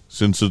experience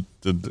since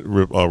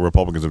the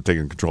Republicans have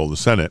taken control of the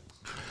Senate.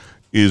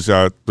 Is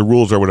the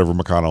rules are whatever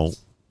McConnell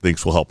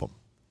thinks will help him.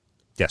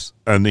 Yes.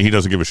 And he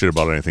doesn't give a shit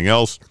about anything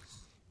else.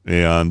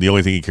 And the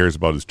only thing he cares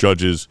about is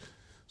judges.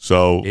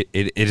 So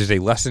it is a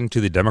lesson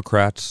to the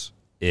Democrats,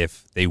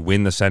 if they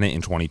win the Senate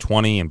in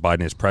 2020 and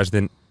Biden is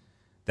president,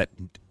 that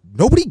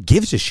nobody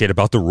gives a shit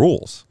about the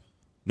rules.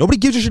 Nobody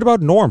gives a shit about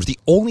norms. The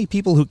only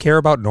people who care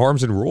about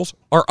norms and rules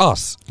are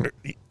us.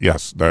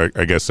 Yes,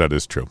 I guess that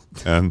is true.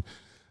 And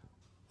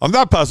on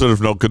that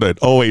positive note, good night.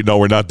 Oh, wait, no,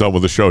 we're not done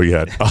with the show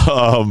yet.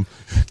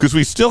 Because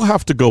we still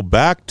have to go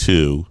back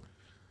to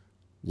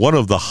one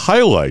of the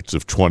highlights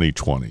of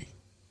 2020,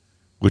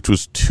 which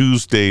was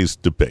Tuesday's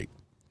debate.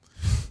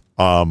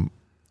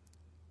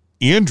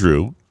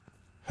 Andrew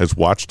has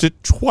watched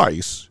it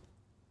twice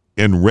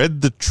and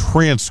read the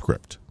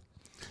transcript,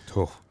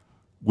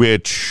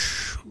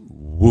 which,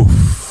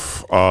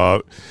 woof.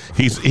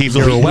 He's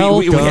You're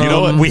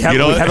welcome. We have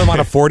him on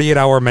a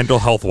 48-hour mental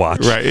health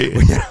watch. Right.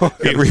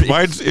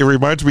 It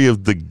reminds me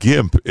of the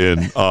Gimp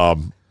in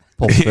Pulp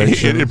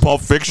Fiction. In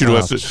Pulp Fiction,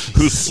 who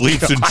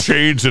sleeps in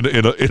chains in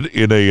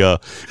a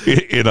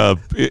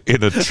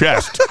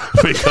chest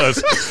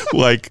because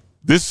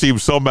this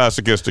seems so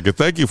masochistic. And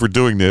thank you for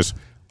doing this.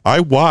 I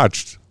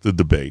watched the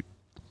debate.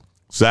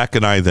 Zach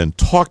and I then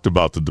talked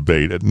about the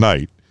debate at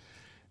night,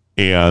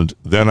 and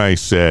then I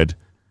said,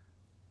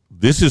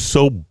 "This is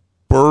so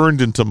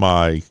burned into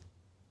my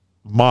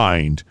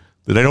mind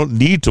that I don't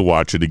need to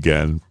watch it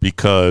again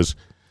because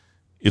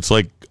it's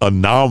like a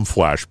Nam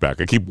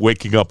flashback. I keep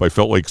waking up. I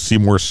felt like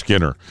Seymour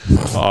Skinner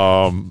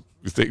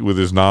with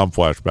his Nam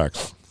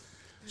flashbacks.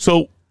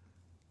 So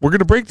we're going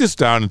to break this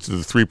down into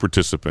the three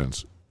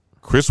participants.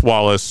 Chris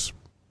Wallace,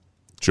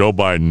 Joe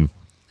Biden,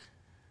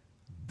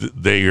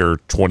 they are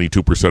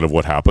 22% of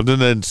what happened,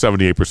 and then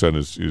 78%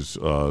 is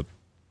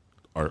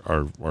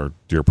our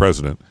dear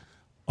president.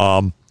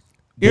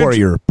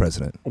 Warrior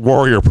president.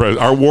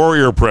 Our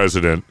warrior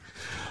president.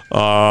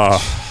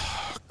 God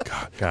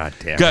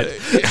damn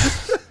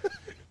it.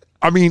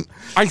 I mean,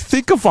 I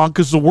think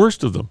Ivanka's the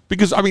worst of them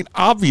because, I mean,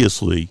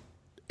 obviously,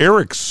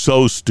 Eric's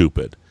so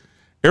stupid.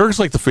 Eric's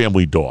like the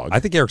family dog. I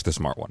think Eric's the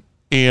smart one.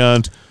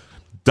 And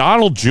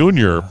Donald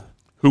Jr.,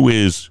 who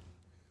is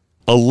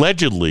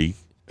allegedly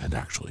and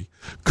actually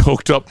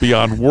coked up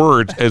beyond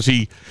words as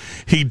he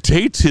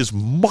dates his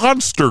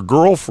monster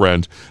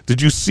girlfriend.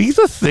 Did you see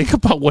the thing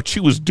about what she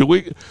was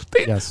doing?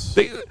 Yes.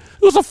 It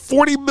was a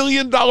 $40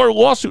 million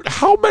lawsuit.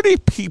 How many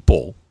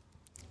people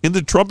in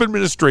the Trump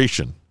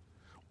administration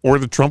or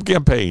the Trump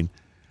campaign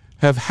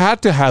have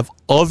had to have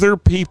other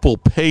people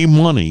pay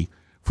money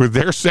for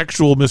their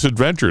sexual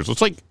misadventures?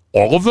 It's like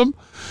all of them.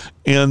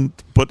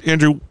 But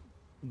Andrew,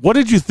 what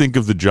did you think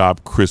of the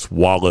job Chris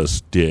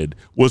Wallace did?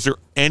 Was there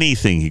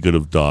anything he could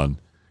have done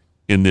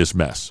in this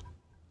mess?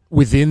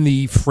 Within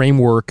the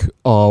framework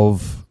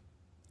of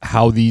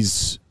how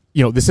these,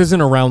 this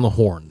isn't around the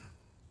horn.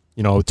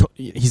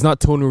 He's not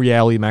Tony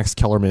Reali, Max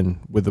Kellerman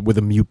with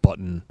a mute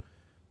button,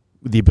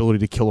 with the ability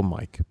to kill a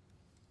mic.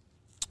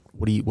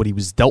 What he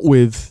was dealt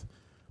with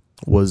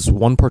was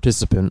one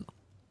participant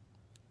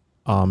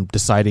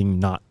deciding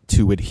not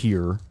to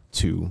adhere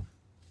to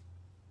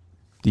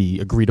the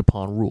agreed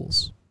upon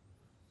rules.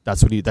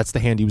 That's the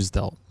hand he was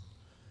dealt.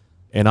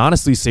 And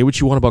honestly, say what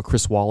you want about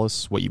Chris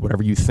Wallace,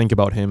 whatever you think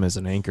about him as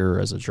an anchor,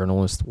 as a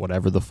journalist,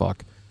 whatever the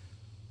fuck.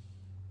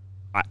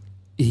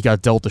 He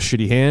got dealt a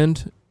shitty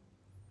hand,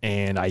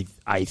 and I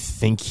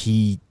think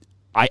do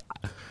I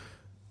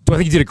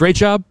think he did a great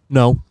job?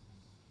 No.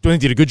 Do I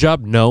think he did a good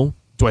job? No.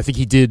 Do I think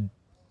he did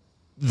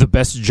the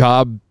best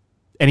job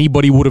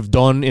anybody would have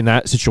done in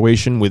that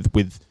situation with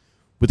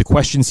the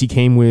questions he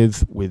came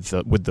with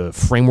the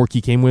framework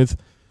he came with?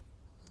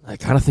 I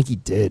kind of think he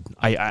did.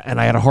 I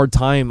had a hard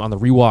time on the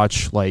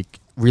rewatch, like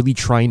really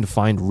trying to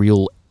find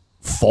real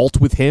fault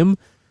with him.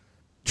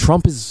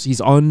 Trump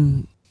he's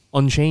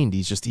unchained.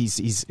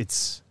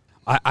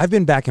 I've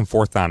been back and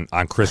forth on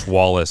Chris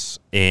Wallace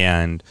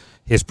and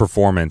his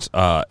performance.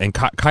 And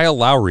Kyle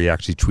Lowry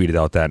actually tweeted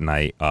out that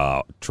night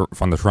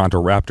from the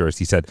Toronto Raptors.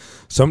 He said,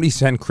 somebody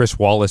sent Chris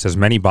Wallace as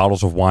many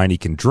bottles of wine he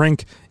can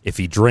drink. If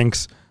he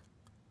drinks,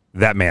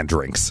 that man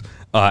drinks.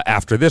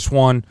 After this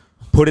one,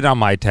 put it on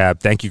my tab.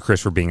 Thank you,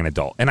 Chris, for being an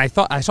adult. And I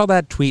saw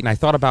that tweet and I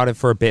thought about it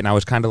for a bit, and I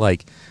was kind of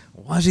like,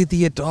 was he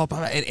the adult?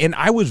 And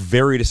I was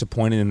very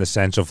disappointed in the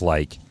sense of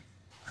like,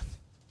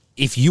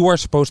 if you are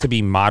supposed to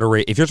be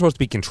if you're supposed to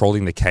be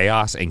controlling the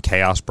chaos and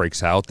chaos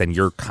breaks out, then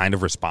you're kind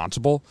of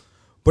responsible.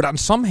 But on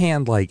some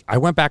hand, like, I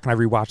went back and I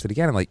rewatched it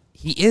again, and like,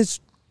 he is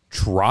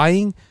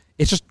trying.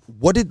 It's just,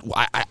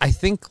 I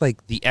think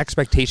like the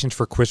expectations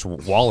for Chris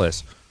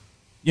Wallace,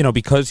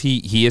 because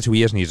he is who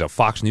he is, and he's a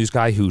Fox News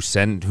guy who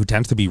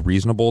tends to be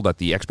reasonable, that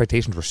the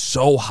expectations were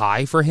so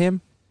high for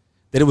him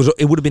that it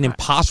would have been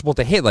impossible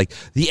to hit. Like,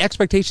 the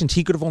expectations,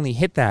 he could have only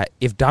hit that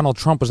if Donald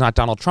Trump was not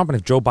Donald Trump, and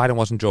if Joe Biden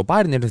wasn't Joe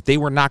Biden, and if they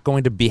were not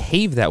going to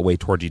behave that way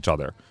towards each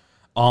other.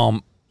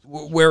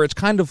 Where it's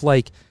kind of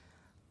like,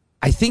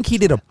 I think he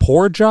did a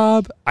poor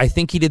job. I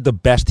think he did the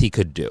best he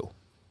could do.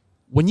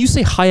 When you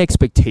say high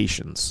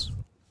expectations,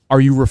 are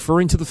you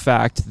referring to the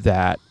fact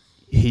that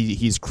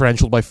he's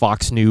credentialed by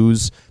Fox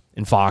News,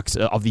 and Fox,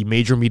 of the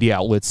major media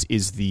outlets,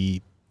 is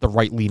the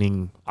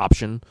right-leaning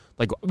option?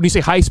 Like, when you say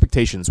high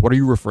expectations, what are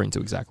you referring to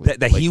exactly?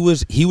 That he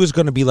was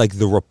going to be like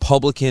the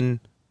Republican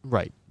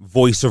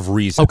voice of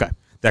reason. Okay.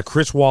 That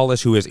Chris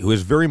Wallace, who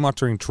is very much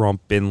during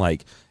Trump, been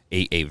like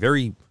a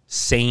very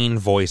sane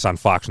voice on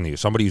Fox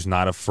News, somebody who's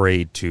not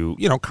afraid to,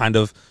 kind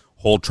of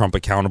hold Trump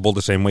accountable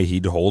the same way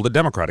he'd hold a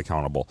Democrat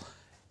accountable.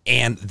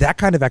 And that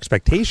kind of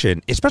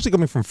expectation, especially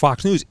coming from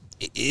Fox News,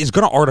 is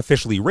going to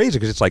artificially raise it,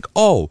 because it's like,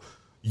 oh,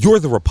 you're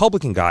the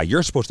Republican guy,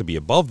 you're supposed to be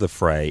above the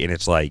fray, and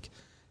it's like,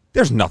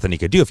 there's nothing he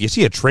could do. If you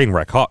see a train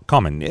wreck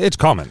coming, it's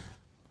coming.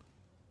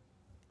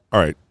 All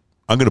right,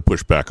 I'm going to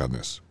push back on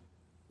this.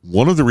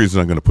 One of the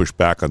reasons I'm going to push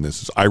back on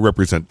this is I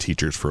represent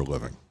teachers for a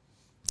living.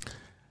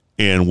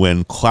 And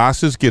when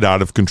classes get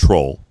out of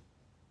control,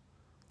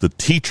 the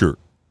teacher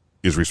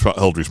is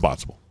held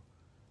responsible.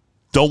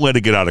 Don't let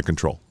it get out of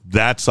control.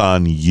 That's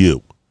on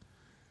you.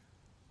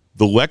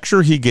 The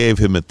lecture he gave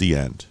him at the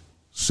end,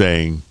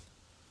 saying,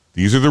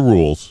 these are the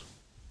rules,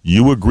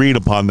 you agreed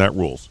upon that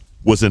rules,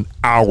 was an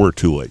hour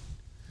too late.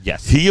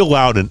 Yes. He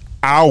allowed an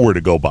hour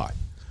to go by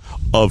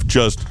of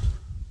just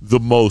the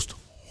most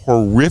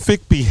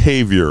horrific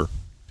behavior,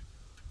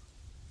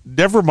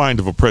 never mind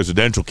of a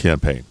presidential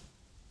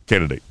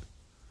candidate,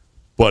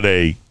 but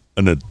an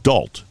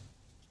adult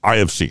I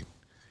have seen.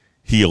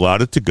 He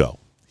allowed it to go.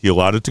 He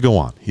allowed it to go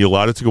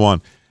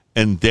on.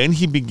 And then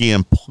he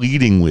began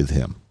pleading with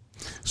him,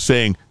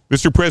 saying,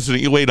 Mr.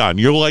 President, you wait on.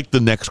 You're like the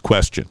next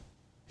question.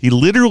 He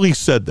literally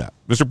said that.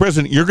 Mr.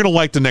 President, you're going to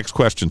like the next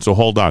question, so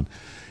hold on.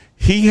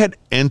 He had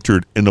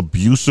entered an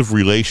abusive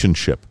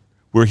relationship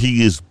where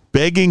he is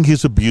begging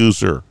his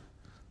abuser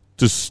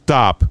to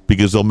stop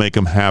because they'll make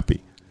him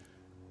happy.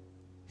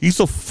 He's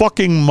a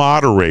fucking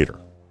moderator.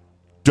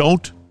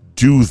 Don't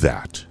do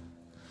that.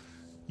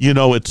 You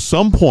know, at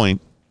some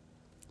point,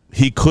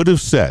 he could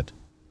have said,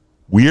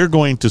 we are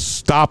going to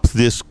stop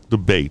this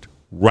debate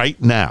right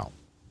now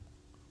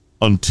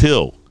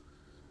until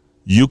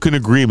you can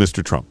agree,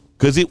 Mr. Trump.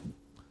 Because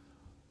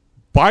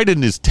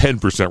Biden is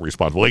 10%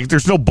 responsible. Like,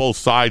 there's no both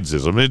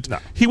sidesism. No.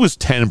 He was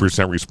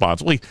 10%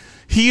 responsible.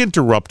 He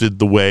interrupted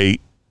the way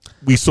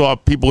we saw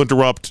people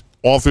interrupt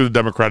all through the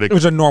Democratic. It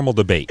was a normal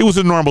debate.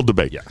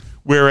 Yeah.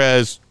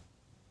 Whereas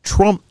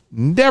Trump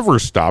never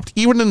stopped,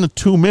 even in the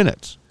 2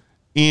 minutes.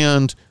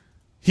 And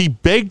he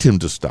begged him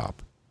to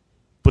stop.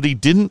 But he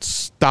didn't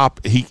stop.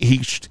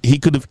 He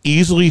could have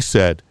easily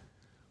said,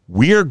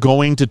 we are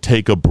going to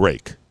take a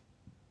break,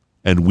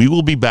 and we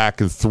will be back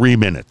in 3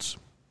 minutes.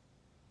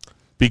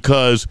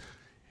 Because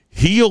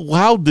he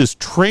allowed this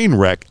train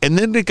wreck, and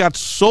then it got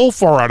so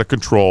far out of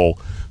control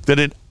that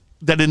in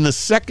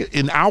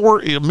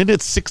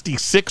minute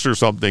 66 or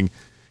something,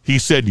 he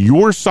said,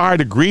 your side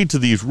agreed to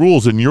these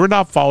rules, and you're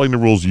not following the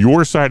rules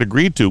your side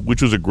agreed to,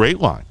 which was a great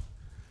line.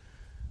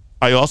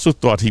 I also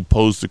thought he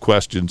posed the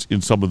questions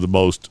in some of the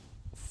most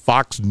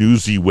Fox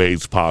Newsy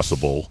ways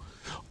possible.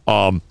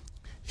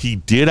 He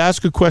did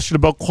ask a question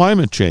about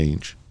climate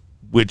change,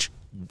 which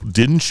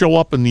didn't show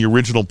up in the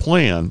original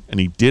plan, and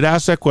he did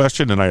ask that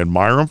question, and I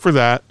admire him for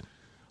that.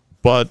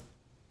 But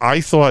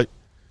I thought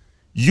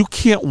you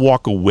can't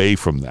walk away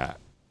from that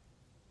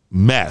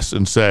mess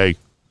and say,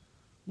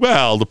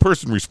 well, the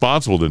person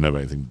responsible didn't have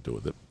anything to do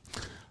with it.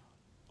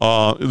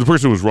 The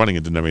person who was running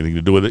it didn't have anything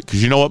to do with it,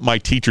 because you know what? My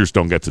teachers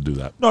don't get to do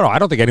that. No, I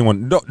don't think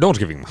anyone. No one's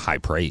giving him high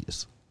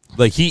praise.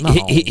 Like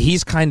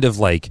he's kind of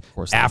like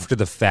after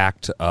the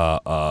fact,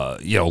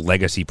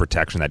 legacy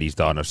protection that he's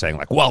done of saying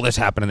like, well, this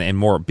happened,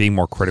 and being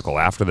more critical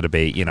after the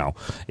debate,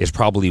 is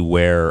probably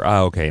where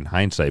in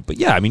hindsight. But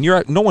yeah, I mean,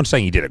 no one's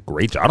saying he did a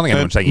great job. I don't think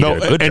anyone's saying he did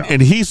a good job.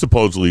 And he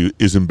supposedly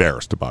is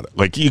embarrassed about it.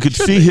 Like you could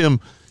see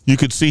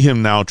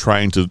him now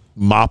trying to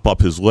mop up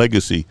his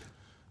legacy,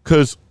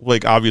 because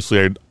like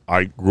obviously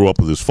I grew up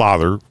with his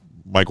father,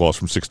 Mike Wallace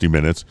from 60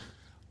 Minutes.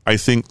 I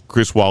think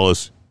Chris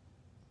Wallace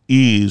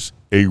is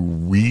a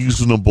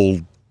reasonable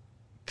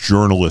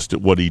journalist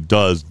at what he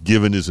does,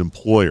 given his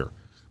employer.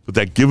 But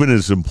that given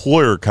his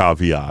employer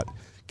caveat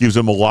gives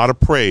him a lot of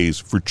praise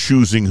for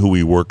choosing who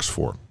he works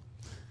for.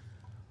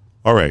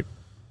 All right.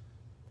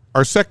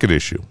 Our second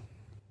issue.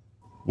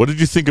 What did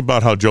you think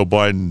about how Joe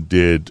Biden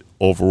did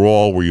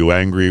overall? Were you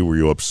angry? Were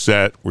you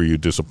upset? Were you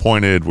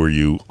disappointed? Were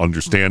you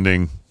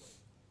understanding?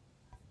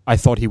 I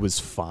thought he was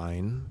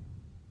fine.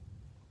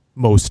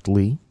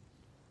 Mostly.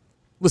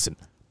 Listen,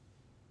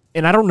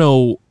 and I don't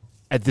know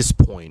at this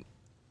point,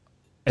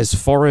 as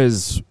far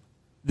as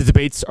the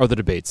debates are the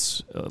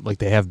debates, like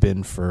they have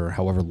been for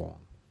however long.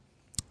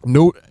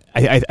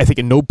 I think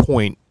at no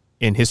point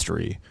in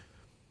history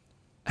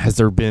have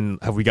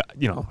we got,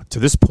 to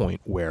this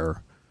point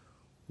where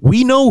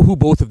we know who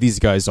both of these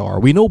guys are.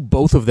 We know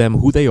both of them,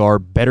 who they are,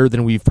 better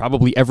than we've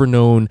probably ever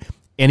known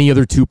any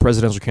other two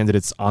presidential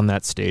candidates on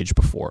that stage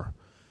before.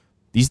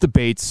 These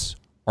debates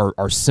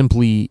are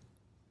simply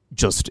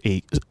just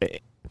a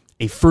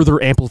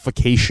further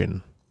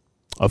amplification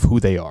of who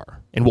they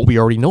are and what we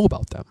already know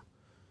about them.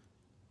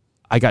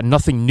 I got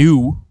nothing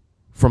new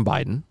from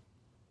Biden.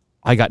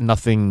 I got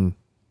nothing.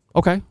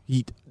 Okay,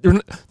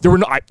 there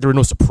were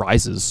no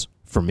surprises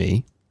for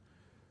me.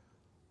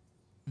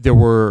 There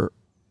were,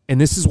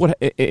 and this is what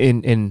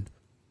in.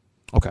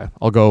 Okay,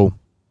 I'll go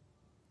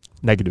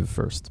negative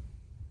first,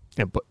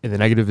 and the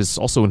negative is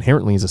also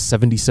inherently as a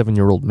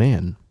 77-year-old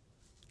man.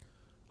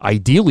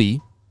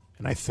 Ideally,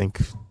 and I think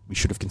we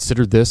should have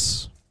considered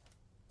this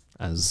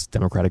as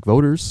Democratic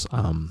voters,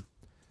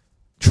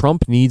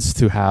 Trump needs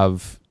to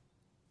have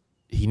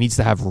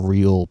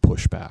real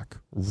pushback,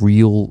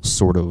 real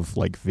sort of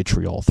like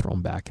vitriol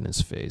thrown back in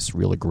his face,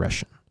 real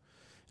aggression.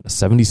 And a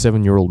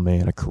 77-year-old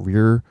man, a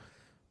career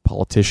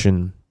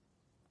politician,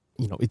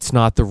 it's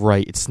not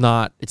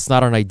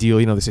an ideal,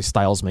 they say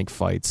styles make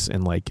fights,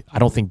 and like I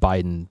don't think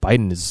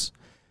Biden is.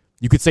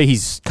 You could say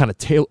he's kind of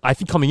I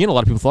think coming in, a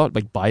lot of people thought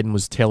like Biden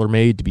was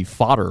tailor-made to be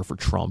fodder for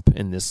Trump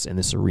in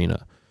this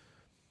arena.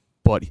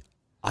 But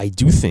I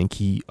do think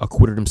he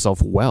acquitted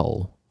himself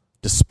well,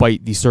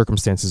 despite the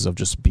circumstances of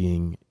just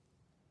being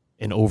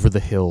an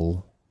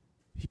over-the-hill.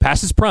 He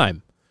passed his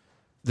prime.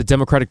 The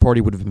Democratic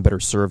Party would have been better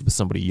served with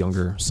somebody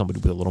younger,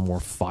 somebody with a little more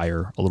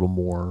fire, a little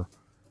more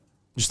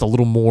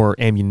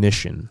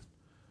ammunition.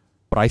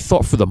 But I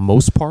thought for the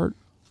most part,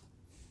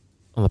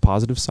 on the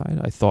positive side,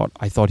 I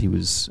thought he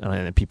was,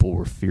 and people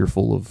were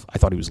fearful of, I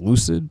thought he was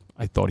lucid.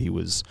 I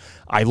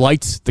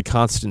liked the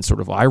constant sort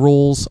of eye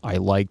rolls. I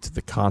liked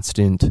the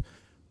constant,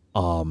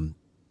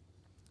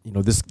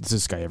 does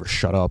this guy ever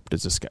shut up?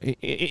 Does this guy,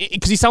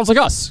 because he sounds like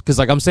us. Because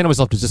like I'm saying to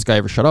myself, does this guy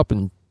ever shut up?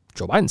 And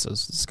Joe Biden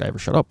says, does this guy ever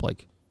shut up?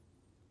 Like,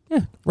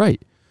 yeah,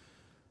 right.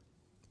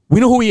 We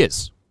know who he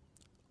is.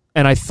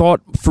 And I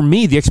thought, for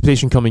me, the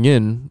expectation coming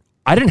in,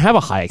 I didn't have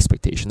a high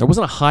expectation. There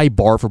wasn't a high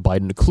bar for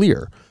Biden to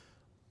clear.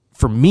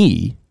 For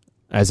me,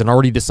 as an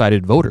already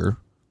decided voter,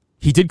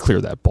 he did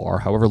clear that bar,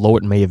 however low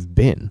it may have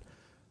been.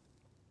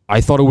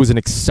 I thought it was an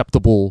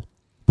acceptable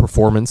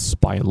performance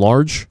by and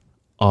large,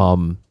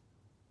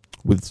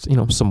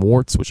 with some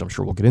warts, which I'm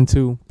sure we'll get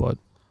into. But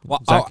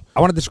well, I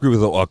want to disagree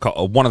with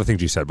one of the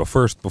things you said. But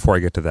first, before I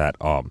get to that,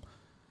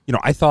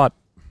 I thought,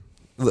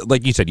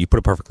 like you said, you put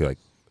it perfectly. Like,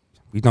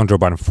 we've known Joe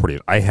Biden for 40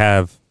 years. I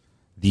have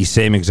the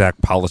same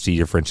exact policy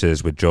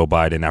differences with Joe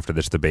Biden after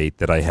this debate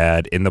that I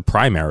had in the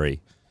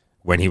primary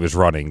when he was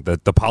running.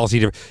 The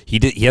policy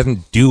he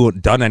hasn't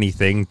done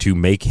anything to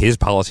make his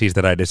policies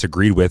that I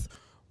disagreed with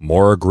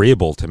more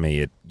agreeable to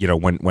me.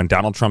 When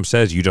Donald Trump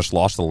says you just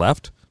lost the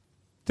left,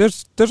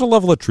 there's a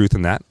level of truth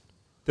in that.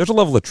 There's a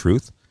level of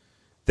truth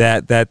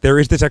that there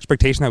is this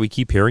expectation that we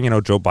keep hearing.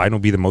 Joe Biden will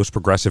be the most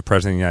progressive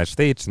president of the United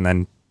States, and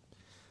then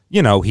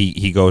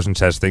he goes and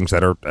says things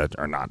that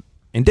are not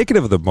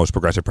indicative of the most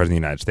progressive president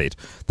of the United States.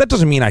 That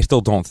doesn't mean I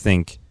still don't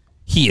think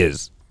he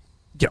is,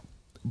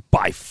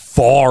 by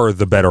far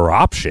the better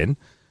option.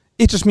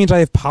 It just means I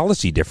have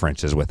policy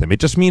differences with him. It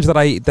just means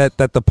that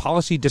that the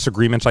policy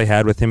disagreements I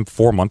had with him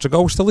 4 months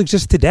ago still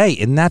exist today,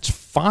 and that's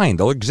fine.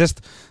 They'll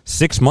exist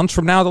 6 months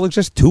from now. They'll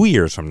exist 2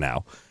 years from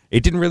now.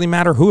 It didn't really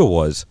matter who it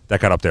was that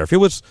got up there. If it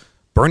was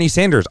Bernie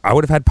Sanders, I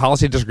would have had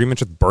policy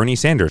disagreements with Bernie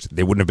Sanders.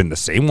 They wouldn't have been the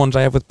same ones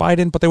I have with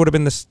Biden, but they would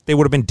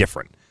have been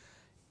different.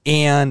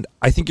 And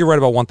I think you're right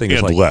about one thing.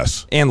 And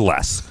less.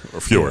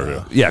 Or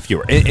fewer. Yeah,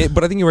 fewer.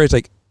 But I think you're right. It's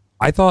like,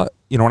 I thought,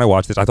 when I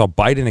watched this, I thought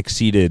Biden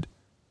exceeded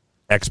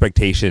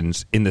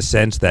expectations in the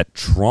sense that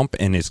Trump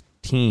and his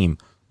team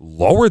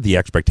lowered the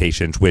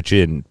expectations, which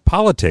in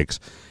politics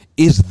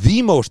is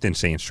the most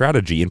insane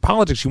strategy. In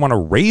politics, you want to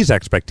raise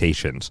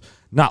expectations,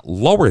 not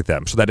lower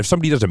them, so that if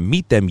somebody doesn't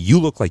meet them, you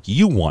look like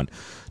you won.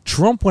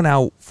 Trump went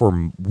out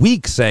for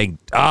weeks saying,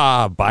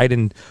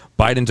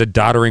 Biden's a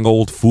doddering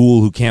old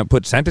fool who can't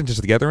put sentences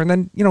together. And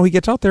then, he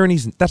gets out there and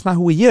that's not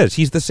who he is.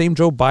 He's the same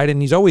Joe Biden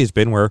he's always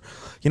been, where,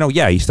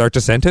 he starts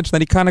a sentence,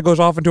 then he kind of goes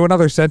off into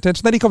another sentence,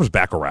 and then he comes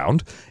back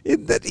around.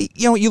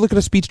 You look at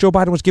a speech Joe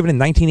Biden was given in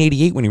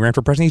 1988 when he ran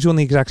for president, he's doing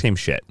the exact same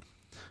shit.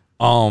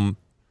 But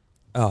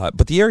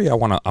the area I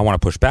want to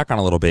push back on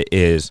a little bit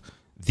is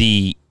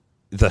the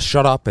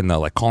shut up and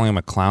the calling him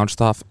a clown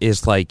stuff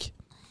is like,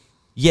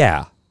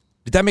 yeah.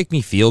 Did that make me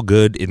feel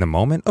good in the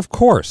moment? Of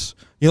course.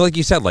 Like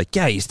you said,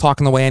 he's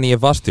talking the way any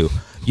of us do.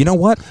 You know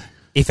what?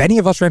 If any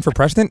of us ran for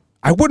president,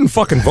 I wouldn't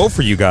fucking vote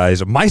for you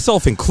guys,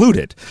 myself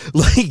included.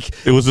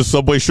 It was a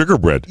Subway sugar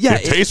bread. Yeah,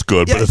 it tastes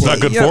good, but it's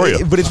not good for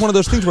you. But it's one of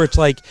those things where it's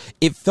like,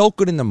 it felt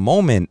good in the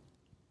moment,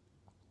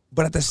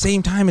 but at the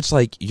same time, it's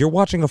like you're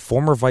watching a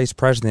former vice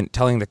president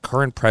telling the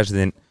current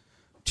president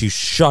to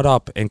shut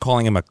up and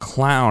calling him a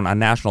clown on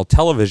national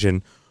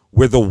television,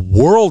 where the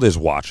world is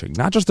watching,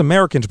 not just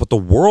Americans, but the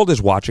world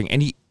is watching.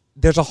 And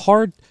it's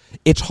hard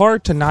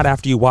to not,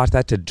 after you watch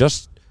that, to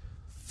just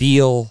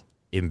feel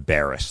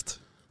embarrassed.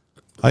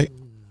 I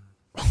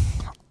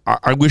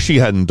wish he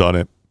hadn't done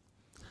it,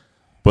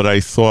 but I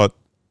thought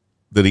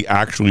that he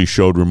actually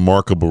showed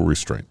remarkable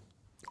restraint.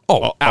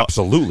 Oh,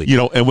 absolutely.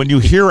 And when you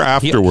hear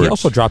afterwards, he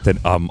also dropped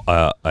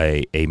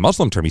a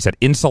Muslim term. He said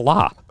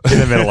 "insalah" in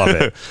the middle of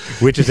it,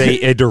 which is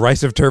a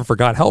derisive term for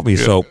God help me.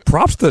 Yeah. So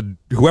props to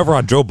whoever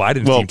on Joe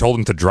Biden's team told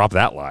him to drop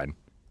that line.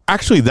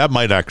 Actually, that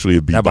might actually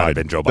be that Biden. Might have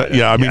been Joe Biden.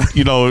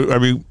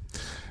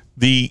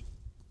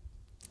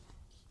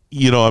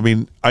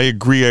 I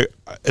agree.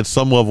 At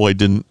some level, I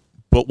didn't.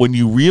 But when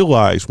you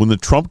realize, when the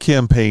Trump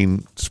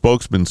campaign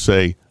spokesmen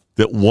say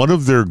that one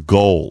of their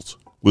goals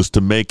was to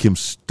make him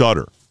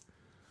stutter,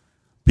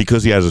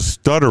 because he has a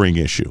stuttering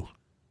issue,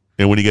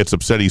 and when he gets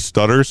upset, he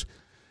stutters,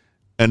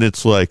 and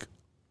it's like,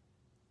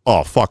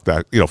 oh, fuck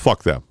that,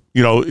 fuck them,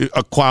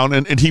 a clown,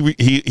 and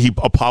he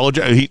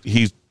apologized,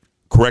 he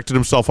corrected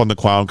himself on the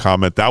clown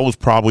comment. That was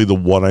probably the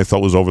one I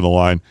thought was over the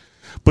line.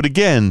 But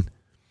again,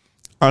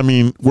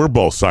 we're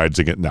both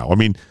siding it now.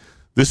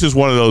 This is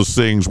one of those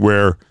things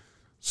where,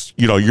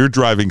 you're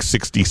driving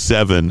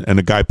 67 and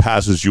a guy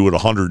passes you at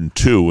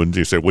 102, and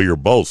you say, well, you're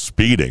both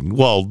speeding.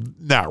 Well,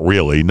 not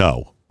really,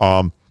 no.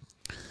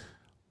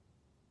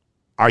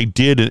 I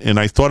did, and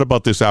I thought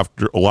about this a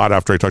lot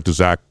after I talked to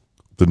Zach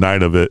the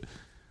night of it.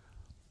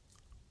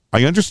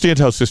 I understand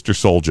how Sister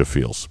Souljah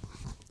feels.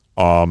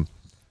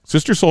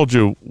 Sister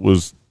Souljah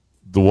was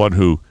the one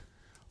who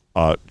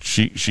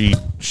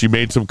she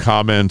made some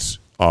comments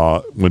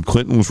when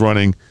Clinton was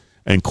running,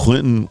 and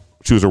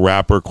she was a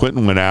rapper.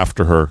 Clinton went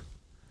after her.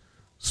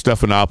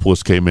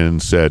 Stephanopoulos came in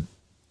and said,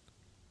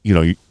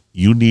 you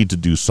need to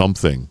do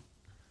something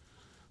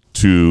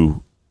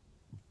to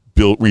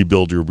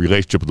rebuild your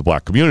relationship with the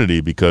black community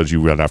because you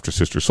ran after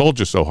Sister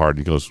Souljah so hard.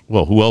 And he goes,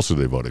 well, who else are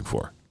they voting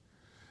for?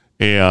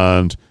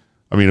 And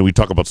I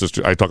talk about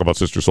Sister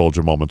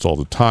Souljah moments all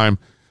the time.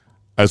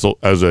 As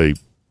a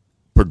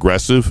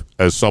progressive,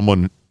 as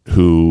someone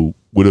who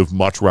would have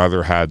much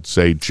rather had,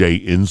 say, Jay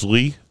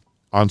Inslee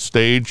on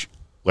stage,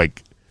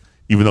 like,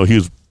 even though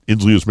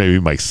Inslee was maybe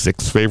my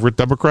sixth favorite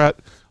Democrat,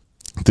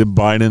 than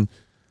Biden.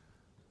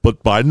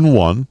 But Biden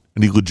won,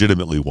 and he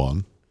legitimately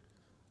won.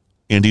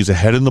 And he's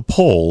ahead in the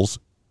polls.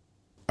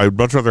 I'd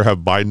much rather have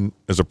Biden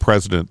as a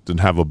president than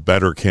have a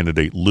better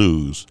candidate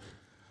lose.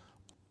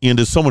 And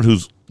as someone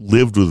who's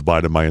lived with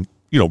Biden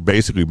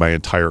basically my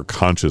entire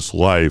conscious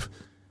life,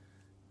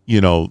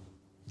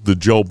 the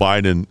Joe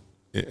Biden,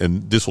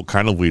 and this will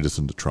kind of lead us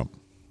into Trump,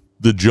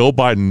 the Joe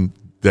Biden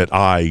that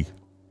I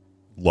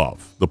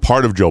love, the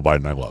part of Joe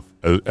Biden I love,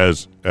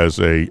 as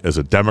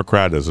a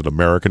Democrat, as an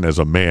American, as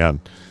a man,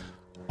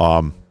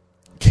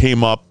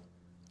 came up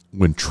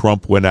when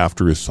Trump went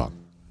after his son.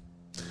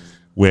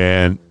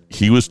 When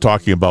he was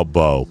talking about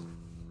Bo,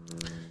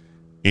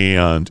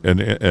 and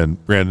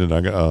Brandon,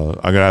 I'm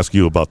gonna ask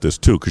you about this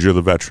too, because you're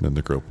the veteran in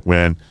the group.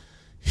 When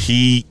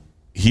he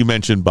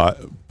mentioned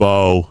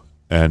Bo,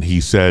 and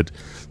he said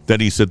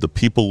the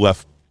people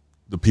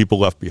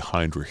left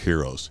behind were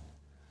heroes,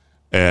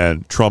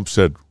 and Trump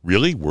said,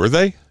 "Really? Were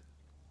they?"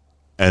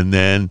 And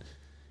then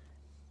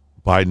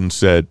Biden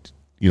said,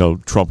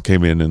 Trump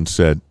came in and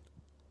said,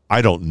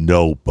 "I don't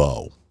know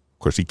Bo." Of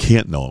course, he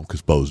can't know him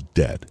because Bo's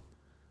dead.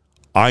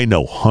 "I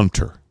know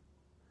Hunter."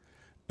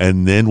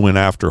 And then went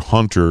after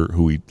Hunter,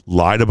 who he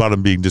lied about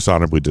him being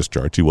dishonorably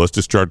discharged. He was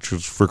discharged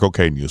for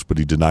cocaine use, but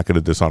he did not get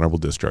a dishonorable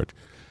discharge.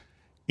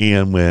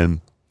 And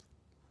when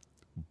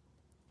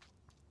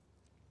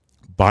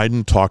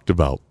Biden talked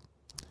about,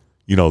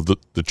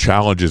 the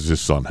challenges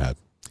his son had,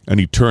 and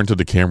he turned to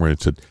the camera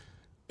and said,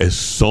 "As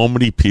so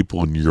many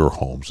people in your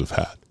homes have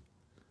had,"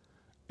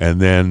 and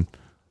then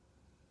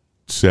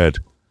said,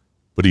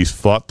 "But he's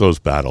fought those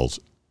battles,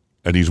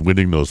 and he's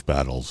winning those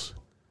battles,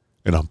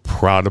 and I'm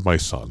proud of my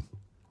son."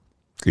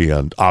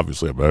 And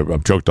obviously,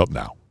 I'm choked up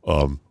now.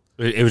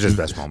 It was his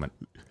best moment.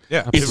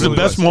 Yeah, it's the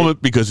best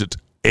moment because it's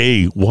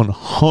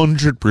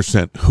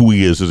 100% who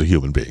he is as a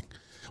human being.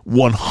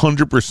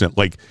 100%.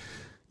 Like,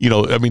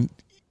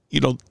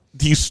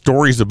 these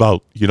stories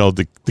about,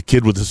 the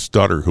kid with the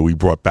stutter who he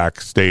brought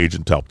backstage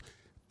and told.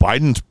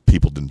 Biden's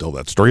people didn't tell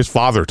that story. His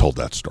father told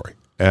that story.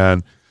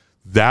 And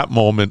that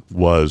moment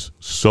was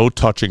so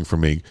touching for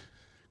me,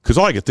 because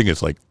all I could think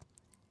is, like,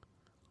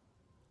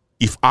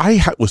 if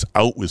I was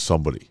out with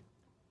somebody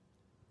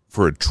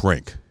for a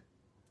drink,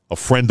 a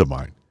friend of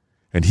mine,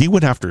 and he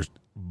went after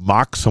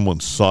mock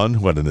someone's son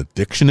who had an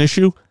addiction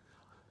issue,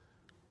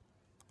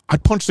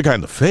 I'd punch the guy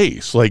in the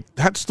face. Like,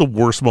 that's the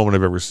worst moment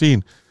I've ever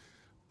seen.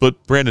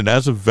 But Brandon,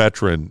 as a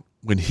veteran,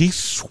 when he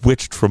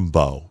switched from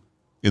Bo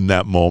in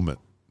that moment,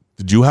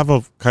 did you have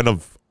a kind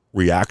of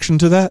reaction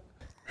to that?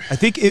 I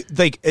think it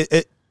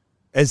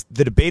as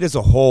the debate as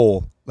a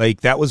whole,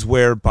 like, that was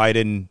where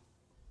Biden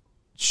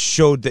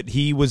showed that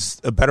he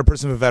was a better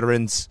person for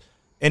veterans,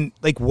 and,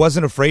 like,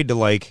 wasn't afraid to,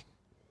 like,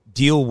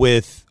 deal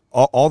with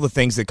all the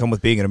things that come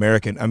with being an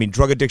American. I mean,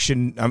 drug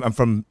addiction. I'm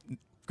from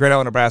Grand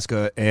Island,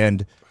 Nebraska,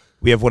 and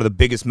we have one of the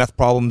biggest meth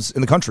problems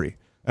in the country.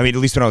 I mean, at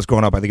least when I was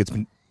growing up, I think it's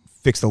been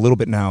fixed a little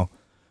bit now.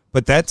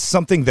 But that's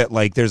something that,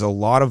 like, there's a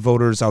lot of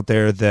voters out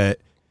there that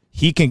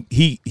he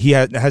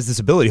has this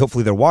ability,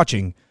 hopefully they're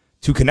watching,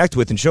 to connect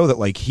with and show that,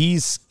 like,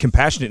 he's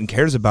compassionate and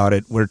cares about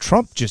it, where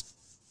Trump just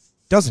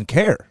doesn't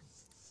care.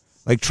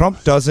 Like,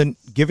 Trump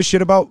doesn't give a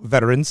shit about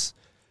veterans.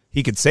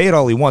 He could say it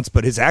all he wants,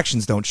 but his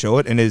actions don't show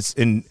it.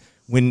 And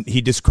when he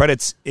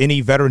discredits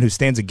any veteran who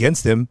stands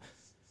against him,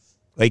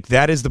 like,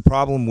 that is the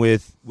problem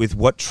with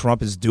what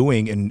Trump is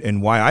doing,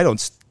 and why I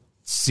don't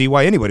see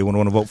why anybody would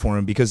want to vote for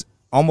him, because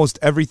almost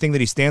everything that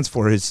he stands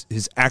for,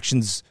 his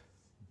actions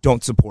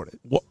don't support it.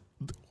 Well,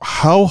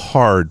 how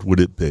hard would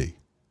it be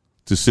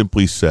to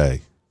simply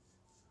say,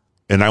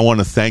 and I want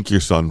to thank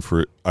your son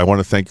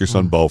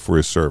Bo for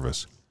his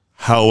service.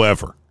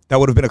 However, that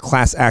would have been a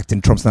class act,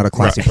 and Trump's not a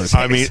classy person.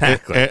 I mean,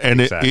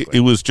 exactly. It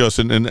was just,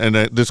 and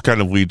this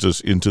kind of leads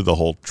us into the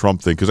whole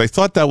Trump thing, because I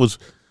thought that was,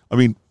 I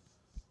mean,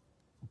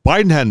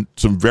 Biden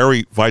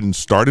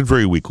started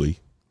very weakly,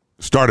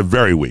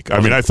 very weak. I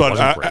mean, I thought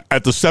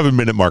at the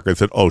 7-minute mark, I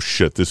said, "Oh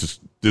shit, this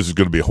is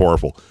going to be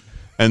horrible,"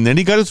 and then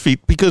he got his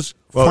feet, because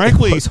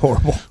frankly, it was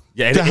horrible.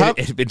 Yeah,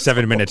 in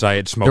 7 minutes, I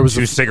had smoked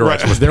 2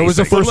 cigarettes. There was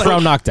a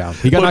first-round knockdown.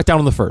 He got knocked down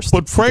on the first.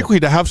 But frankly,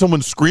 to have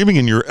someone screaming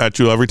at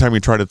you every time you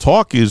try to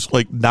talk is,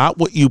 like, not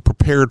what you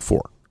prepared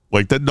for.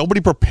 Like, that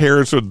nobody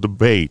prepares a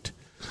debate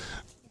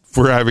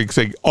for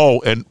saying, "Oh,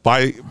 and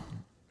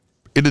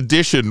in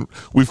addition,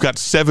 we've got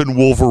 7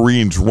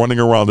 Wolverines running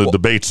around the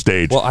debate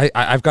stage." Well,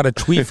 I've got a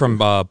tweet from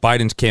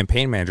Biden's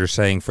campaign manager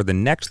saying for the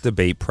next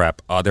debate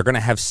prep, they're going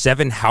to have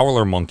 7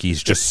 howler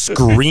monkeys just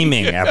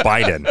screaming at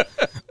Biden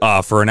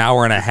for an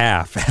hour and a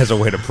half as a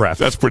way to prep.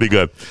 That's pretty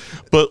good.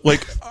 But,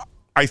 like,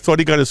 I thought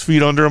he got his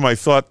feet under him. I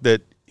thought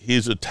that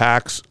his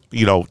attacks,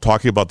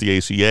 talking about the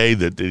ACA,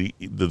 that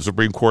the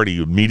Supreme Court, he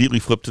immediately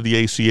flipped to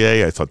the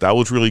ACA. I thought that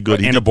was really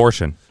good.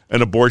 Abortion.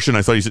 And abortion.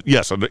 I thought he said,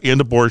 yes,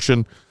 and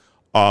abortion.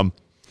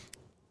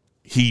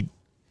 He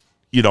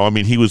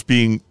was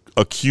being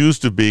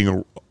accused of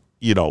being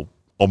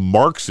a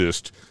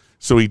Marxist,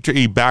 So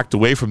he backed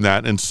away from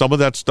that, and some of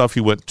that stuff he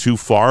went too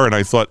far, and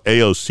I thought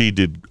AOC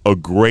did a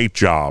great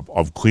job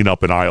of clean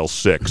up in aisle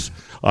 6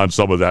 on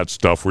some of that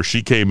stuff, where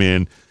she came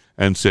in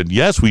and said,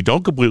 yes, we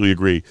don't completely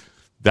agree.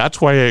 That's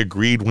why I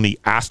agreed when he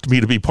asked me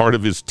to be part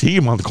of his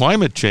team on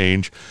climate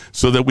change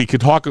so that we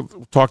could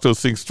talk those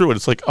things through. And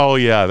it's like, oh,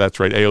 yeah,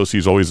 that's right. AOC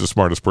is always the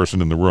smartest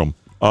person in the room.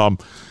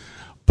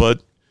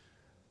 But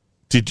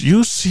did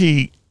you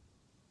see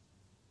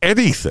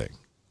anything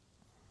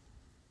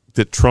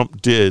that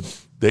Trump did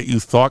that you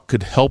thought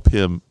could help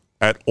him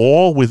at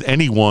all with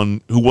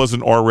anyone who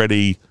wasn't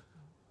already,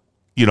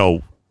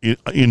 in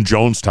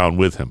Jonestown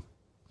with him?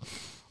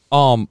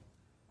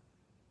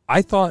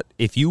 I thought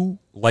if you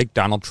like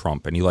Donald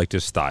Trump and you liked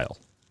his style,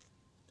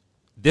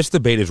 this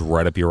debate is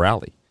right up your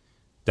alley.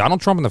 Donald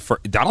Trump in the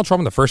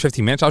first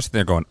 15 minutes, I was sitting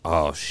there going,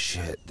 oh,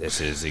 shit, this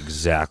is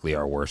exactly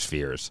our worst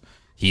fears.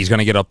 He's going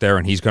to get up there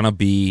and he's going to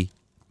be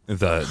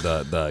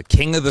the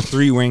king of the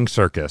three-wing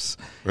circus.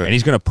 Right. And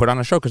he's going to put on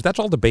a show, because that's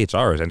all debates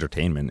are, is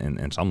entertainment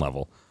in some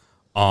level.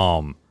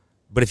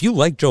 But if you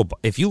like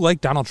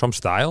Donald Trump's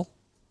style,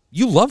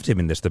 you loved him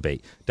in this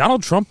debate.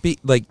 Donald Trump,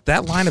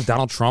 that line of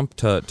Donald Trump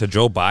to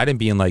Joe Biden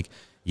being like,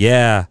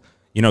 yeah,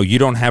 you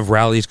don't have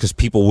rallies because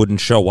people wouldn't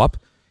show up.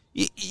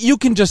 You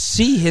can just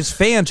see his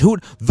fans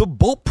the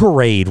boat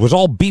parade was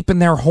all beeping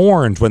their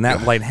horns when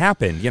that light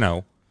happened.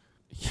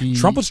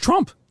 Trump was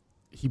Trump.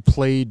 He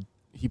played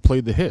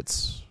the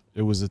hits.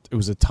 It was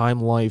a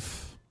Time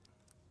Life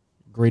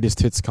greatest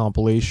hits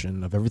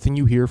compilation of everything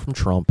you hear from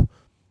Trump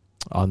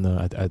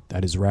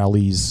at his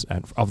rallies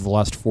of the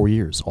last 4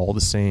 years. All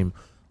the same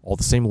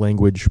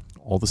language,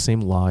 all the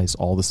same lies,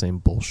 all the same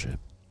bullshit.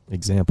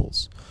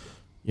 Examples.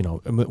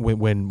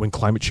 When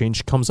climate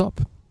change comes up,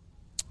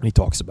 and he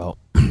talks about,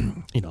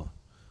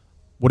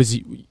 what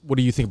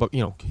do you think about,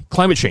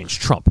 climate change,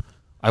 Trump?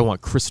 I want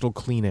crystal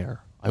clean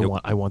air.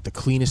 I want the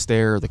cleanest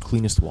air, the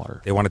cleanest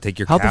water. They want to take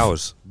your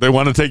cows. They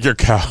want to take your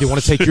cows. They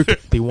want to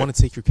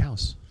take your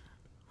cows.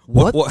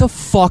 What the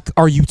fuck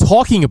are you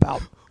talking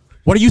about?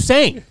 What are you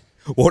saying?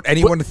 Won't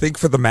anyone think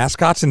for the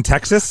mascots in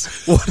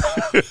Texas?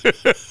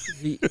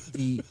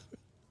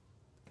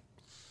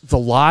 the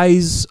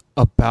lies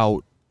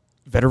about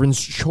veterans'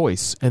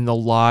 choice and the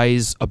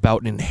lies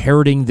about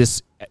inheriting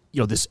this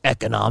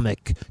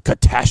economic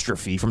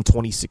catastrophe from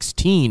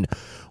 2016,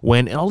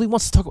 and all he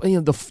wants to talk about,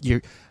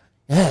 your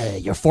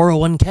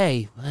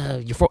 401k,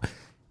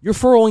 your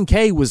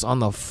 401k was on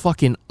the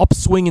fucking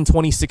upswing in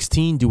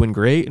 2016, doing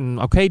great, and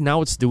okay,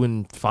 now it's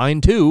doing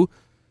fine too.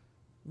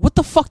 What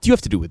the fuck do you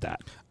have to do with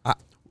that?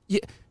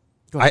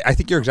 I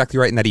think you're exactly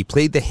right in that he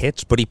played the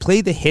hits, but he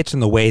played the hits in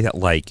the way that,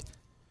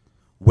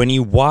 when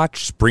you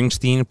watch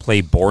Springsteen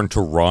play Born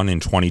to Run in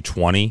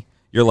 2020,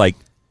 you're like,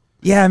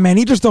 yeah, man,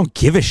 he just don't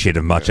give a shit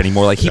much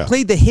anymore. He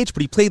played the hits,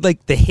 but he played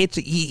the hits.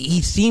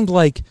 He seemed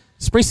like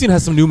Springsteen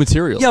has some new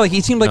material. Yeah,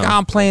 he seemed like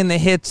I'm playing the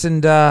hits,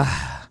 and the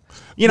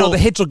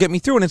hits will get me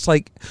through. And it's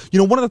like,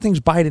 one of the things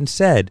Biden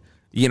said,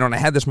 and I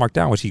had this marked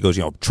down, was he goes,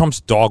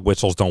 Trump's dog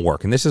whistles don't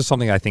work. And this is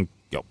something I think,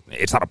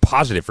 it's not a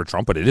positive for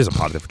Trump, but it is a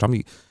positive for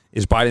Trump.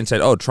 Is Biden said,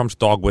 oh, Trump's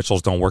dog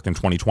whistles don't work in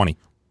 2020.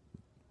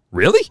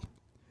 Really?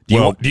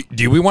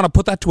 Do we want to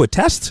put that to a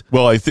test?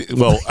 Well,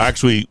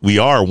 actually, we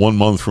are 1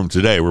 month from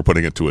today. We're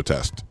putting it to a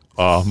test.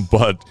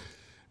 But,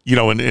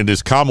 and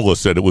as Kamala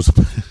said, it was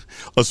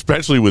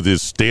especially with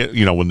his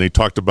when they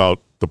talked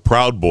about the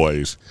Proud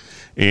Boys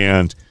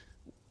and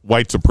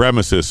white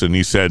supremacists, and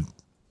he said,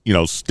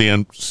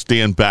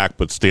 stand back,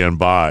 but stand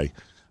by.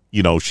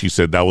 She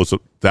said that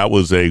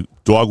was a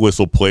dog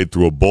whistle played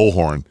through a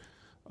bullhorn,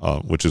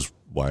 which is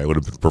why I would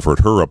have preferred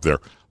her up there.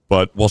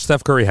 But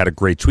Steph Curry had a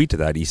great tweet to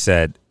that. He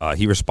said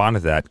he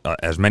responded to that.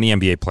 As many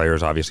NBA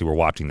players obviously were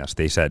watching this,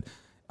 they said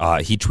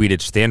he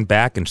tweeted, "Stand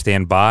back and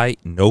stand by.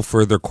 No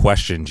further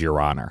questions, Your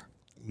Honor."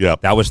 Yeah,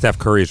 that was Steph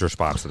Curry's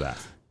response to that.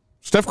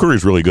 Steph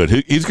Curry's really good.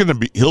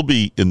 He'll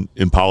be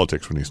in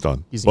politics when he's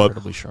done. He's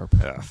incredibly sharp.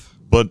 Yeah.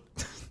 But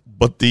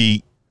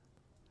the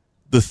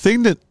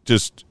thing that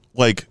just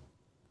the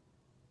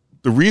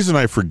reason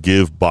I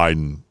forgive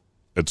Biden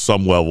at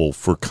some level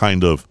for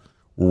kind of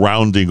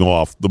rounding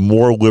off the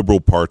more liberal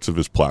parts of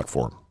his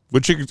platform,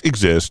 which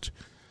exist,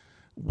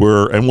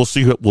 and we'll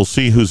see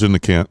who's in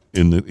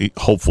the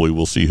hopefully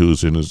we'll see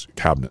who's in his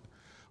cabinet,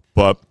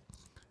 but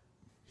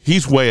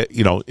he's way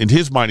in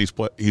his mind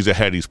he's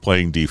ahead. He's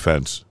playing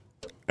defense,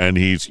 and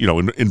he's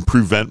in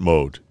prevent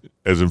mode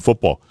as in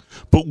football.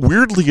 But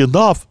weirdly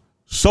enough,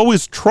 so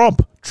is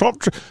Trump.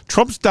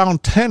 Trump's down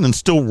 10 and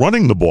still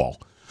running the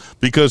ball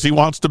because he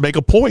wants to make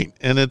a point,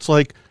 and it's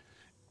like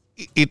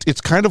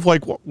it's kind of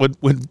like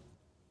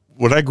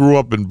when I grew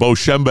up in Bo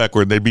Schembech,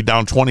 where they'd be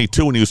down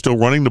 22 and he was still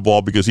running the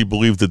ball because he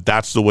believed that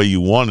that's the way you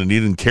won, and he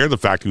didn't care the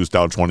fact he was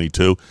down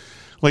 22.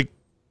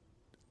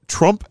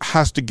 Trump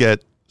has to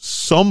get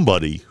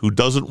somebody who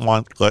doesn't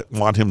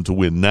want him to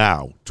win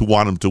now to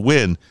want him to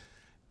win,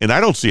 and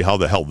I don't see how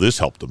the hell this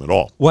helped him at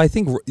all. Well, I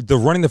think the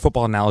running the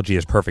football analogy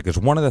is perfect,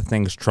 because one of the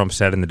things Trump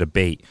said in the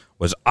debate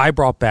was, I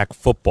brought back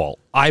football.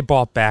 I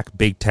brought back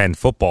Big Ten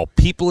football.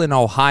 People in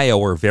Ohio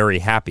were very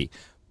happy.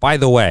 By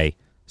the way,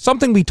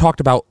 something we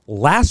talked about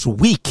last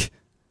week,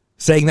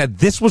 saying that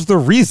this was the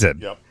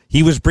reason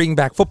he was bringing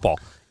back football.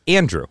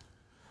 Andrew,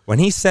 when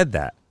he said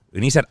that,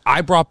 when he said,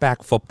 I brought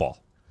back football,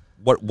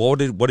 what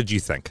did you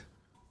think?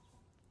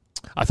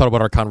 I thought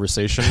about our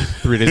conversation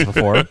 3 days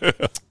before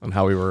and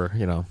how we were,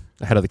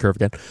 ahead of the curve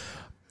again.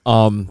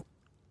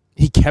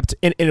 He kept,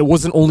 and it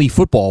wasn't only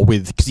football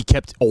because he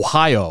kept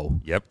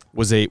Ohio. Yep,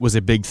 was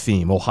a big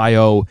theme.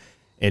 Ohio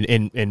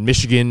and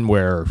Michigan,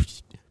 where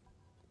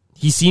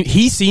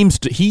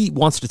he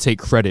wants to take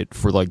credit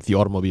for like the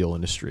automobile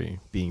industry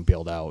being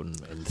bailed out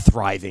and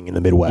thriving in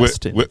the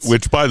Midwest.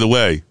 Which, by the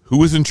way, who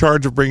was in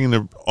charge of bringing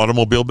the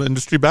automobile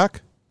industry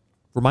back?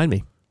 Remind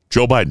me.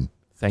 Joe Biden.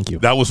 Thank you.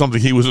 That was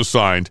something he was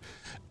assigned.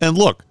 And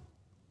look,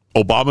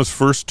 Obama's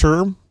first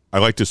term, I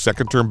liked his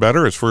second term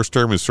better. His first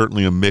term is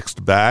certainly a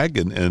mixed bag,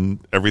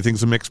 and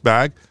everything's a mixed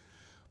bag.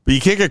 But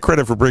you can't get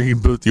credit for bringing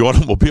the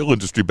automobile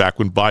industry back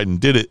when Biden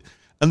did it.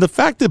 And the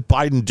fact that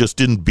Biden just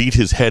didn't beat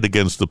his head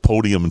against the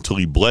podium until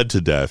he bled to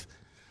death,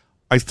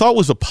 I thought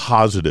was a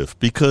positive,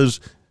 because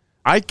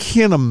I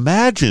can't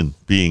imagine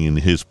being in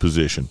his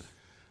position.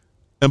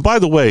 And by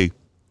the way,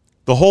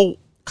 the whole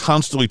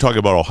constantly talking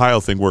about Ohio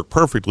thing worked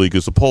perfectly,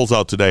 because the polls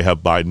out today have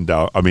Biden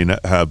down. I mean,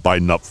 have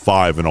Biden up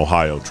 5 in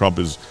Ohio. Trump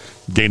is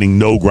gaining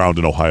no ground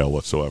in Ohio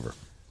whatsoever.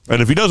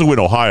 And if he doesn't win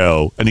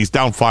Ohio and he's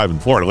down 5 in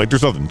Florida, like,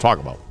 there's nothing to talk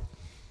about.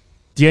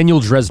 Daniel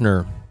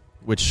Dresner,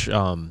 which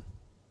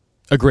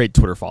a great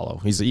Twitter follow.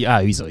 He's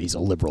a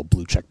liberal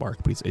blue check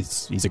mark, but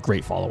he's a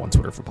great follow on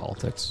Twitter for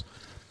politics.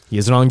 He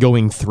has an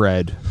ongoing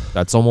thread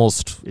that's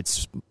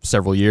it's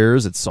several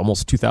years. It's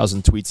almost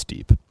 2,000 tweets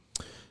deep,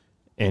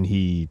 and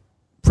he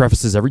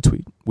prefaces every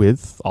tweet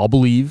with, "I'll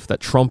believe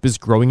that Trump is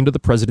growing into the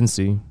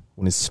presidency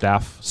when his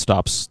staff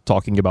stops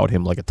talking about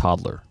him like a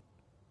toddler."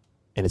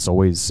 And it's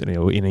always, and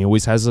he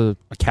always has a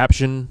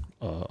caption,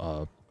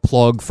 a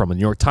plug from a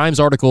New York Times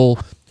article,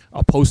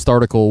 a Post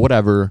article,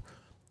 whatever,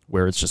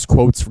 where it's just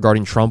quotes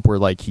regarding Trump where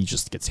like he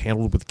just gets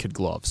handled with kid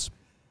gloves.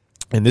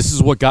 And this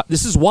is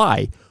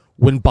why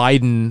when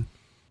Biden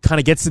kind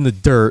of gets in the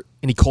dirt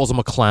and he calls him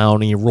a clown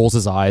and he rolls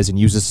his eyes and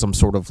uses some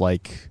sort of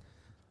like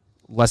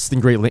less than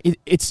great,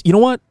 it's, you know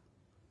what?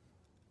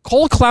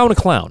 Call a clown a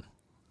clown.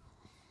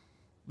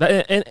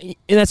 And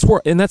that's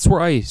where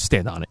I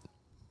stand on it.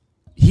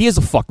 He is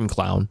a fucking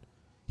clown.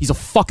 He's a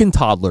fucking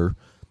toddler,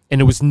 and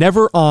it was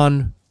never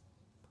on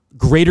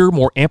greater,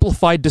 more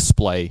amplified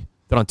display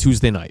than on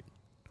Tuesday night,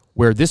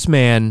 where this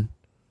man,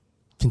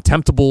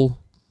 contemptible,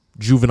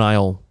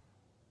 juvenile,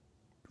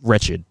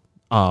 wretched,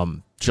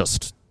 and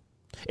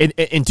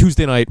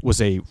Tuesday night was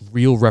a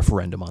real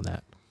referendum on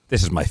that.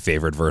 This is my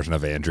favorite version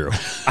of Andrew.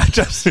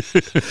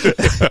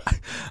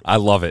 I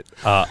love it.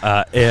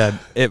 But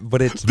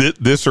it's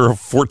this or a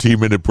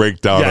 14-minute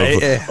breakdown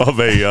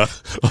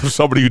of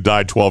somebody who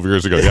died 12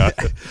 years ago. Yeah.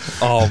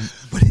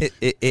 But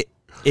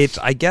it's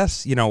I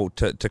guess,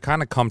 to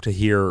kind of come to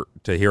here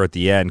at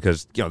the end,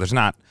 because there's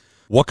not,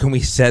 what can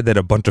we say that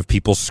a bunch of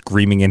people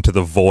screaming into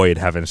the void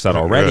haven't said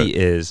already,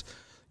 is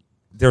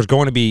there's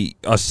going to be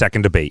a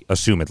second debate,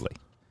 assumedly.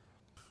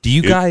 Do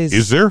you guys?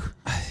 Is there?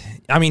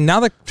 I mean, now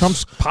that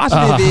Trump's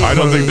positive, I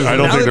don't think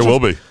there will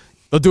be.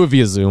 They'll do it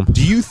via Zoom.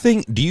 Do you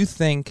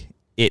think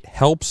it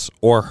helps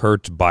or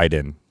hurts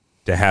Biden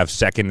to have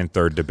second and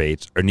third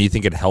debates, or do you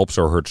think it helps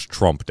or hurts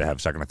Trump to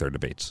have second and third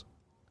debates?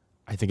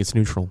 I think it's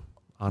neutral.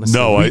 Honestly,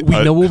 no,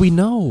 we know what we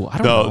know. I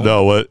don't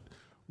know. No,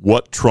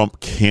 what Trump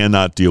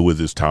cannot deal with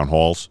is town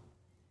halls,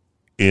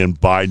 and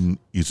Biden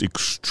is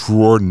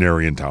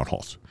extraordinary in town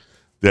halls.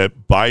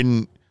 That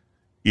Biden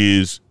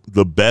is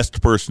the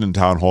best person in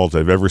town halls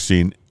I've ever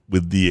seen,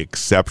 with the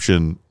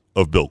exception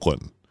of Bill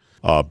Clinton.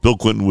 Bill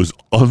Clinton was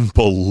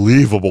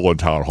unbelievable in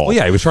town hall. Well,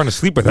 yeah, he was trying to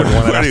sleep with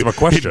everyone that asked him a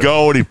question. He'd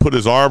go and he'd put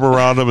his arm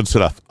around him and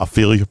said, I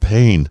feel your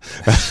pain.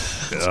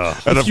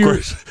 And of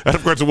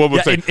course, a woman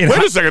would say,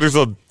 wait a second, there's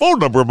a phone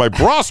number in my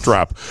bra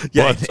strap.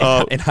 Yeah,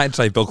 but, in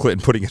hindsight, Bill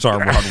Clinton putting his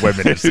arm around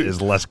women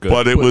is less good.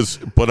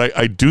 But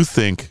I do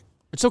think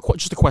it's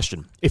just a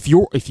question. If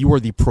you are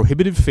the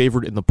prohibitive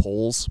favorite in the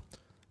polls,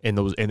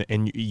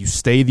 and you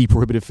stay the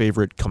prohibitive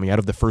favorite coming out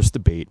of the first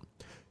debate,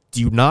 do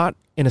you not,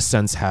 in a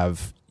sense,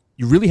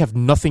 you really have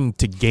nothing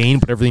to gain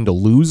but everything to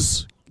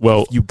lose?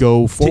 Well, if you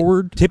go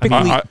forward.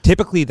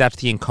 Typically, that's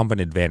the incumbent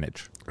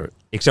advantage. Right.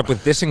 Except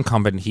with this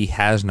incumbent, he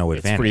has no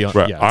advantage.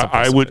 Right.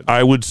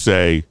 I would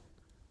say,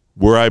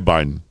 were I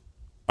Biden,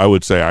 I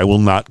would say I will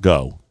not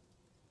go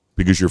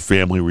because your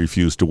family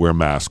refused to wear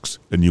masks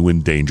and you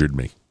endangered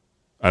me.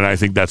 And I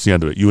think that's the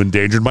end of it. You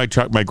endangered my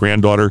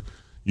granddaughter.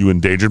 You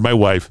endangered my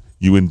wife.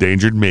 You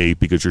endangered me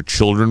because your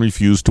children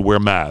refused to wear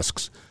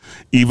masks.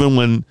 Even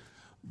when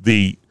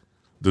the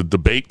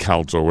debate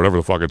council, or whatever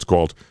the fuck it's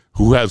called,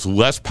 who has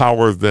less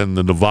power than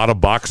the Nevada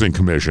Boxing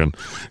Commission,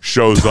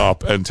 shows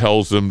up and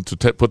tells them to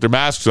put their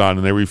masks on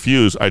and they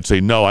refuse, I'd say,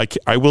 no,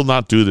 I will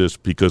not do this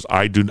because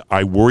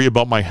I worry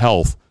about my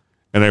health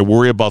and I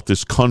worry about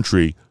this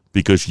country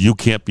because you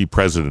can't be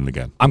president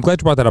again. I'm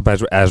glad you brought that up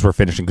as we're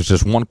finishing, because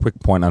just one quick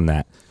point on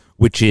that.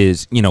 which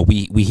is,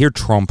 we hear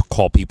Trump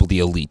call people the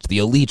elites. The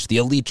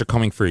elites are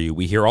coming for you.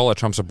 We hear all of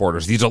Trump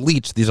supporters, these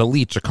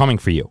elites are coming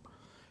for you.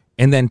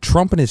 And then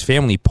Trump and his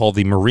family pulled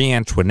the Marie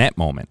Antoinette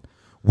moment,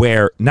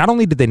 where not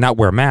only did they not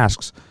wear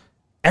masks,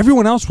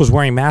 everyone else was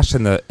wearing masks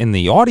in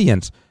the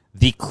audience.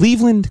 The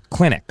Cleveland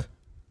Clinic,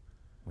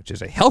 which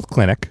is a health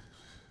clinic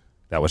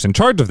that was in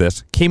charge of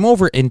this, came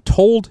over and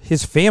told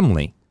his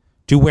family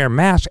to wear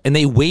masks, and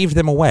they waved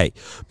them away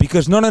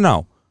because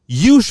no,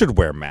 you should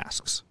wear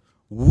masks.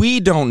 We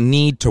don't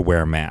need to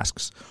wear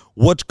masks.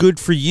 What's good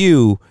for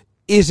you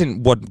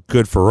isn't what's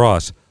good for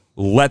us.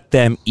 Let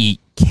them eat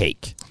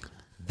cake.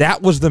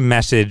 That was the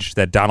message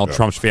that Donald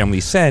Trump's family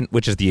sent,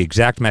 which is the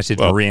exact message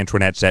Marie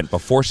Antoinette sent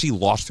before she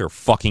lost her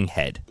fucking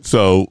head.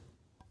 So,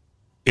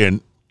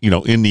 in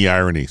the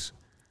ironies,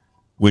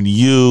 when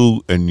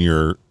you and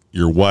your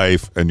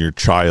wife and your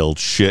child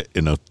shit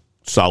in a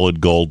solid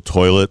gold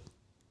toilet,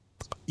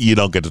 you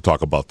don't get to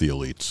talk about the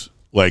elites.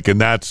 And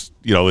that's,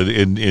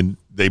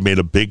 they made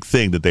a big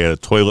thing that they had a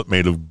toilet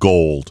made of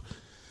gold,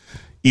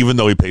 even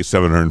though he pays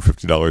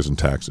 $750 in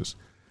taxes.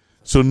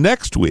 So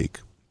next week,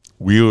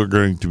 we are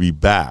going to be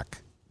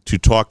back to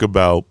talk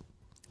about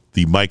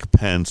the Mike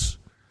Pence,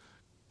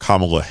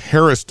 Kamala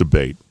Harris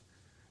debate.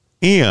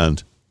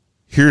 And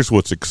here's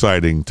what's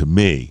exciting to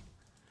me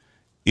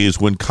is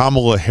when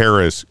Kamala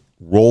Harris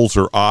rolls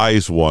her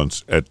eyes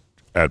once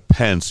at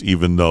Pence,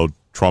 even though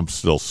Trump's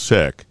still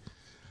sick,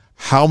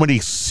 how many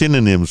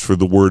synonyms for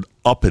the word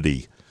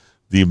uppity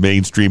the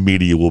mainstream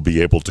media will be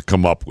able to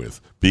come up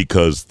with,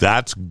 because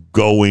that's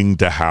going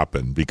to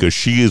happen,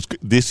 because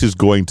this is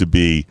going to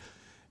be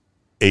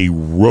a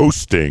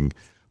roasting,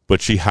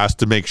 but she has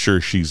to make sure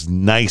she's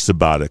nice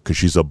about it because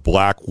she's a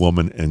black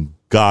woman, and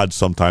God,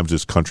 sometimes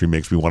this country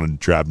makes me want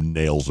to jab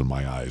nails in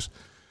my eyes.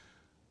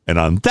 And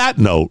on that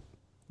note,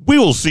 we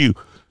will see.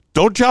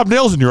 Don't jab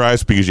nails in your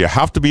eyes, because you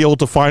have to be able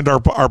to find our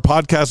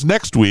podcast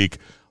next week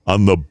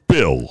on the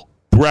Bill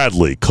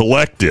Bradley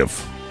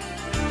Collective.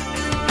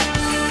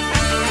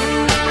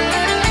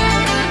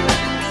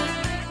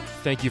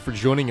 Thank you for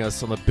joining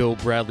us on the Bill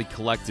Bradley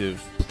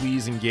Collective.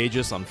 Please engage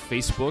us on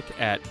Facebook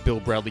at Bill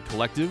Bradley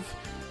Collective,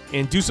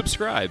 and do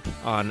subscribe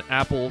on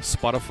Apple,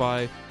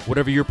 Spotify,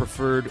 whatever your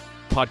preferred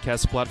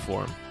podcast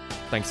platform.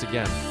 Thanks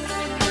again.